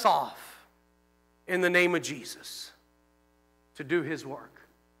send us off in the name of Jesus to do His work.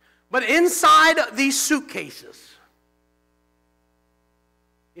 But inside these suitcases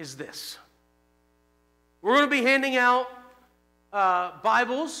is this. We're going to be handing out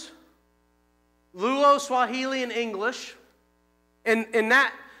Bibles, Luo, Swahili, and English. And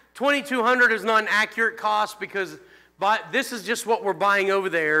that $2,200 is not an accurate cost because this is just what we're buying over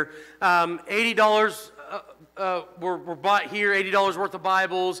there. $80 were bought here, $80 worth of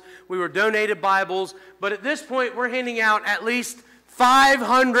Bibles. We were donated Bibles. But at this point, we're handing out at least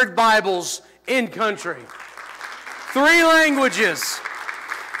 500 Bibles in country. 3 languages.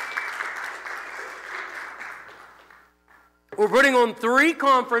 We're putting on 3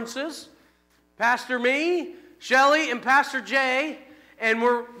 conferences. Pastor me, Shelley, and Pastor Jay. And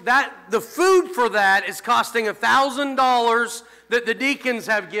the food for that is costing $1,000 that the deacons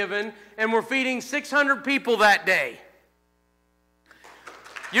have given. And we're feeding 600 people that day.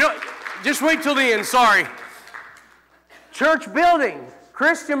 You know, just wait till the end, sorry. Church building.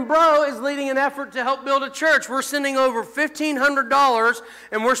 Christian Bro is leading an effort to help build a church. We're sending over $1,500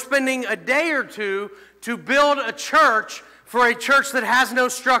 and we're spending a day or two to build a church for a church that has no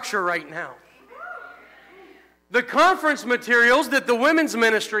structure right now. The conference materials that the women's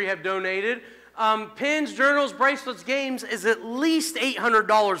ministry have donated, pens, journals, bracelets, games, is at least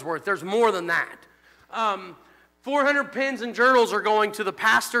 $800 worth. There's more than that. 400 pens and journals are going to the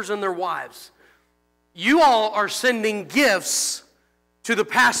pastors and their wives. You all are sending gifts to the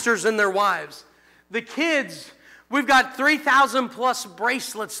pastors and their wives. The kids, we've got 3,000 plus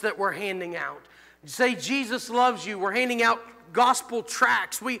bracelets that we're handing out. Say Jesus loves you. We're handing out gospel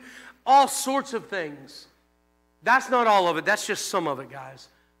tracts. All sorts of things. That's not all of it. That's just some of it, guys.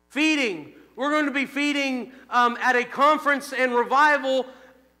 Feeding. We're going to be feeding at a conference and revival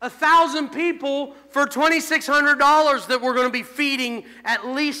 1,000 people for $2,600 that we're going to be feeding at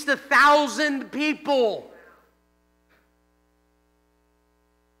least 1,000 people.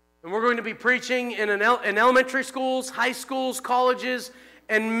 And we're going to be preaching in elementary schools, high schools, colleges,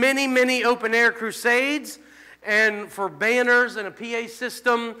 and many, many open-air crusades, and for banners and a PA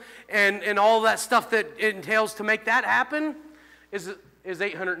system and all that stuff that it entails to make that happen is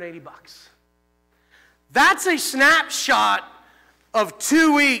 $880. That's a snapshot of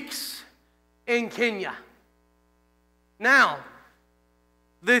 2 weeks in Kenya. Now,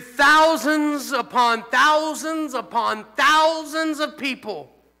 the thousands upon thousands upon thousands of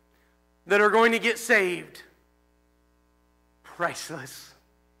people that are going to get saved, priceless.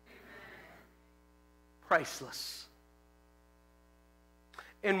 Priceless.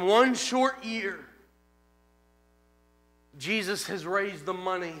 In 1 short year, Jesus has raised the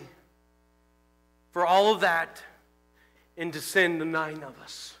money for all of that and to send the 9 of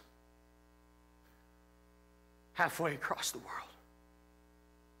us halfway across the world.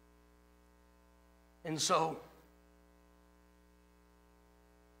 And so,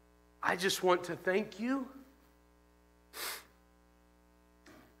 I just want to thank you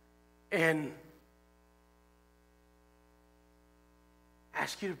and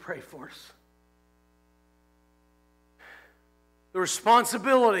ask you to pray for us. The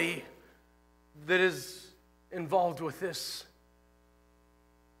responsibility that is involved with this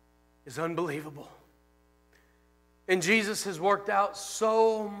is unbelievable. And Jesus has worked out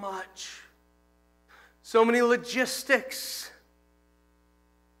so much, so many logistics,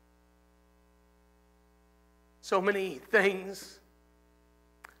 so many things.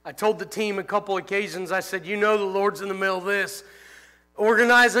 I told the team a couple occasions, I said, you know the Lord's in the middle of this.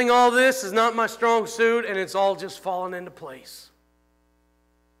 Organizing all this is not my strong suit, and it's all just falling into place.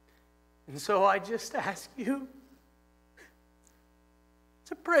 And so I just ask you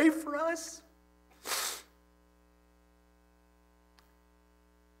to pray for us.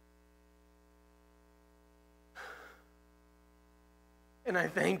 And I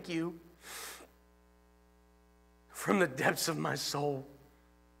thank you from the depths of my soul,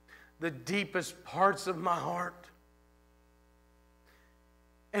 the deepest parts of my heart.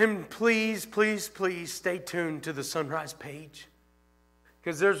 And please, please, please stay tuned to the Sunrise page,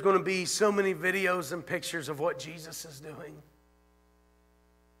 because there's going to be so many videos and pictures of what Jesus is doing.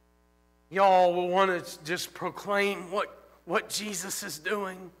 Y'all will want to just proclaim what Jesus is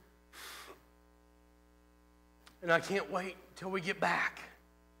doing. And I can't wait till we get back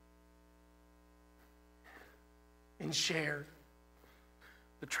and share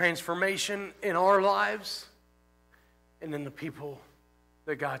the transformation in our lives and in the people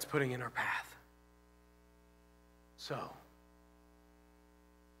that God's putting in our path. So,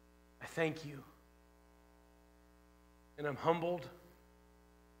 I thank you. And I'm humbled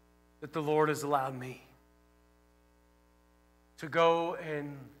that the Lord has allowed me to go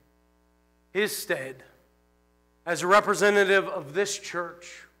in His stead as a representative of this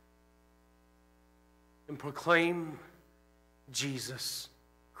church and proclaim Jesus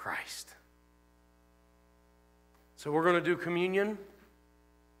Christ. So we're going to do communion,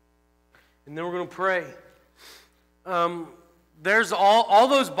 and then we're going to pray. There's all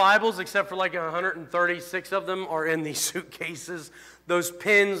those Bibles, except for like 136 of them, are in these suitcases. Those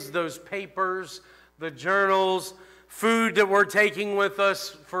pens, those papers, the journals, food that we're taking with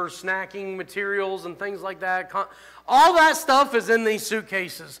us for snacking materials and things like that. All that stuff is in these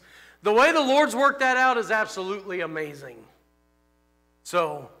suitcases. The way the Lord's worked that out is absolutely amazing.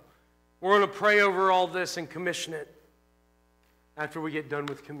 So, we're going to pray over all this and commission it after we get done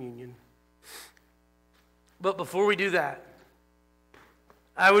with communion. But before we do that,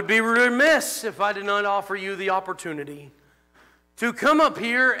 I would be remiss if I did not offer you the opportunity to come up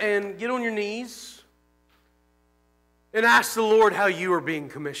here and get on your knees and ask the Lord how you are being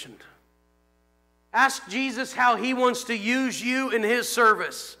commissioned. Ask Jesus how He wants to use you in His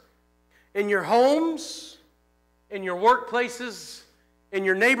service. In your homes, in your workplaces, in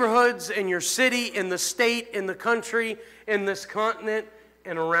your neighborhoods, in your city, in the state, in the country, in this continent,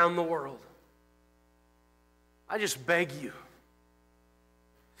 and around the world. I just beg you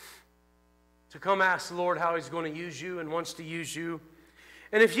to come ask the Lord how He's going to use you and wants to use you.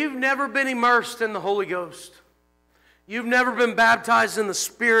 And if you've never been immersed in the Holy Ghost, you've never been baptized in the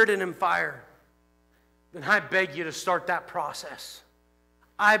Spirit and in fire, then I beg you to start that process.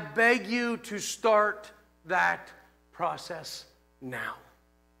 I beg you to start that process now.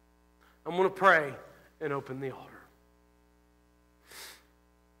 I'm going to pray and open the altar.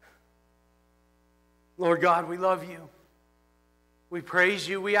 Lord God, we love you. We praise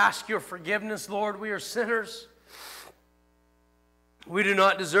you. We ask your forgiveness, Lord. We are sinners. We do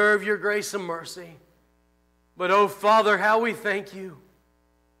not deserve your grace and mercy. But, oh, Father, how we thank you.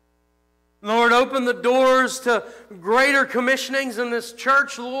 Lord, open the doors to greater commissionings in this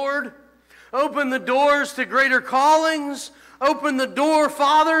church, Lord. Open the doors to greater callings. Open the door,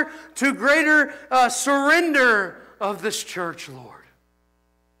 Father, to greater surrender of this church, Lord.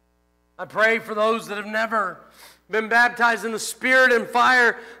 I pray for those that have never been baptized in the Spirit and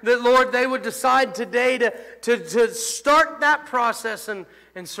fire, that, Lord, they would decide today to start that process and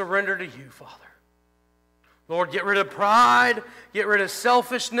surrender to you, Father. Lord, get rid of pride, get rid of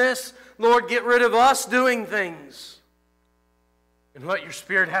selfishness. Lord, get rid of us doing things. And let your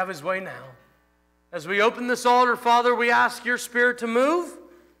Spirit have His way now. As we open this altar, Father, we ask your Spirit to move.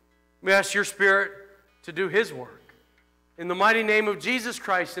 We ask your Spirit to do His work. In the mighty name of Jesus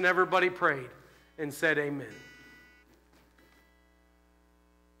Christ, and everybody prayed and said amen.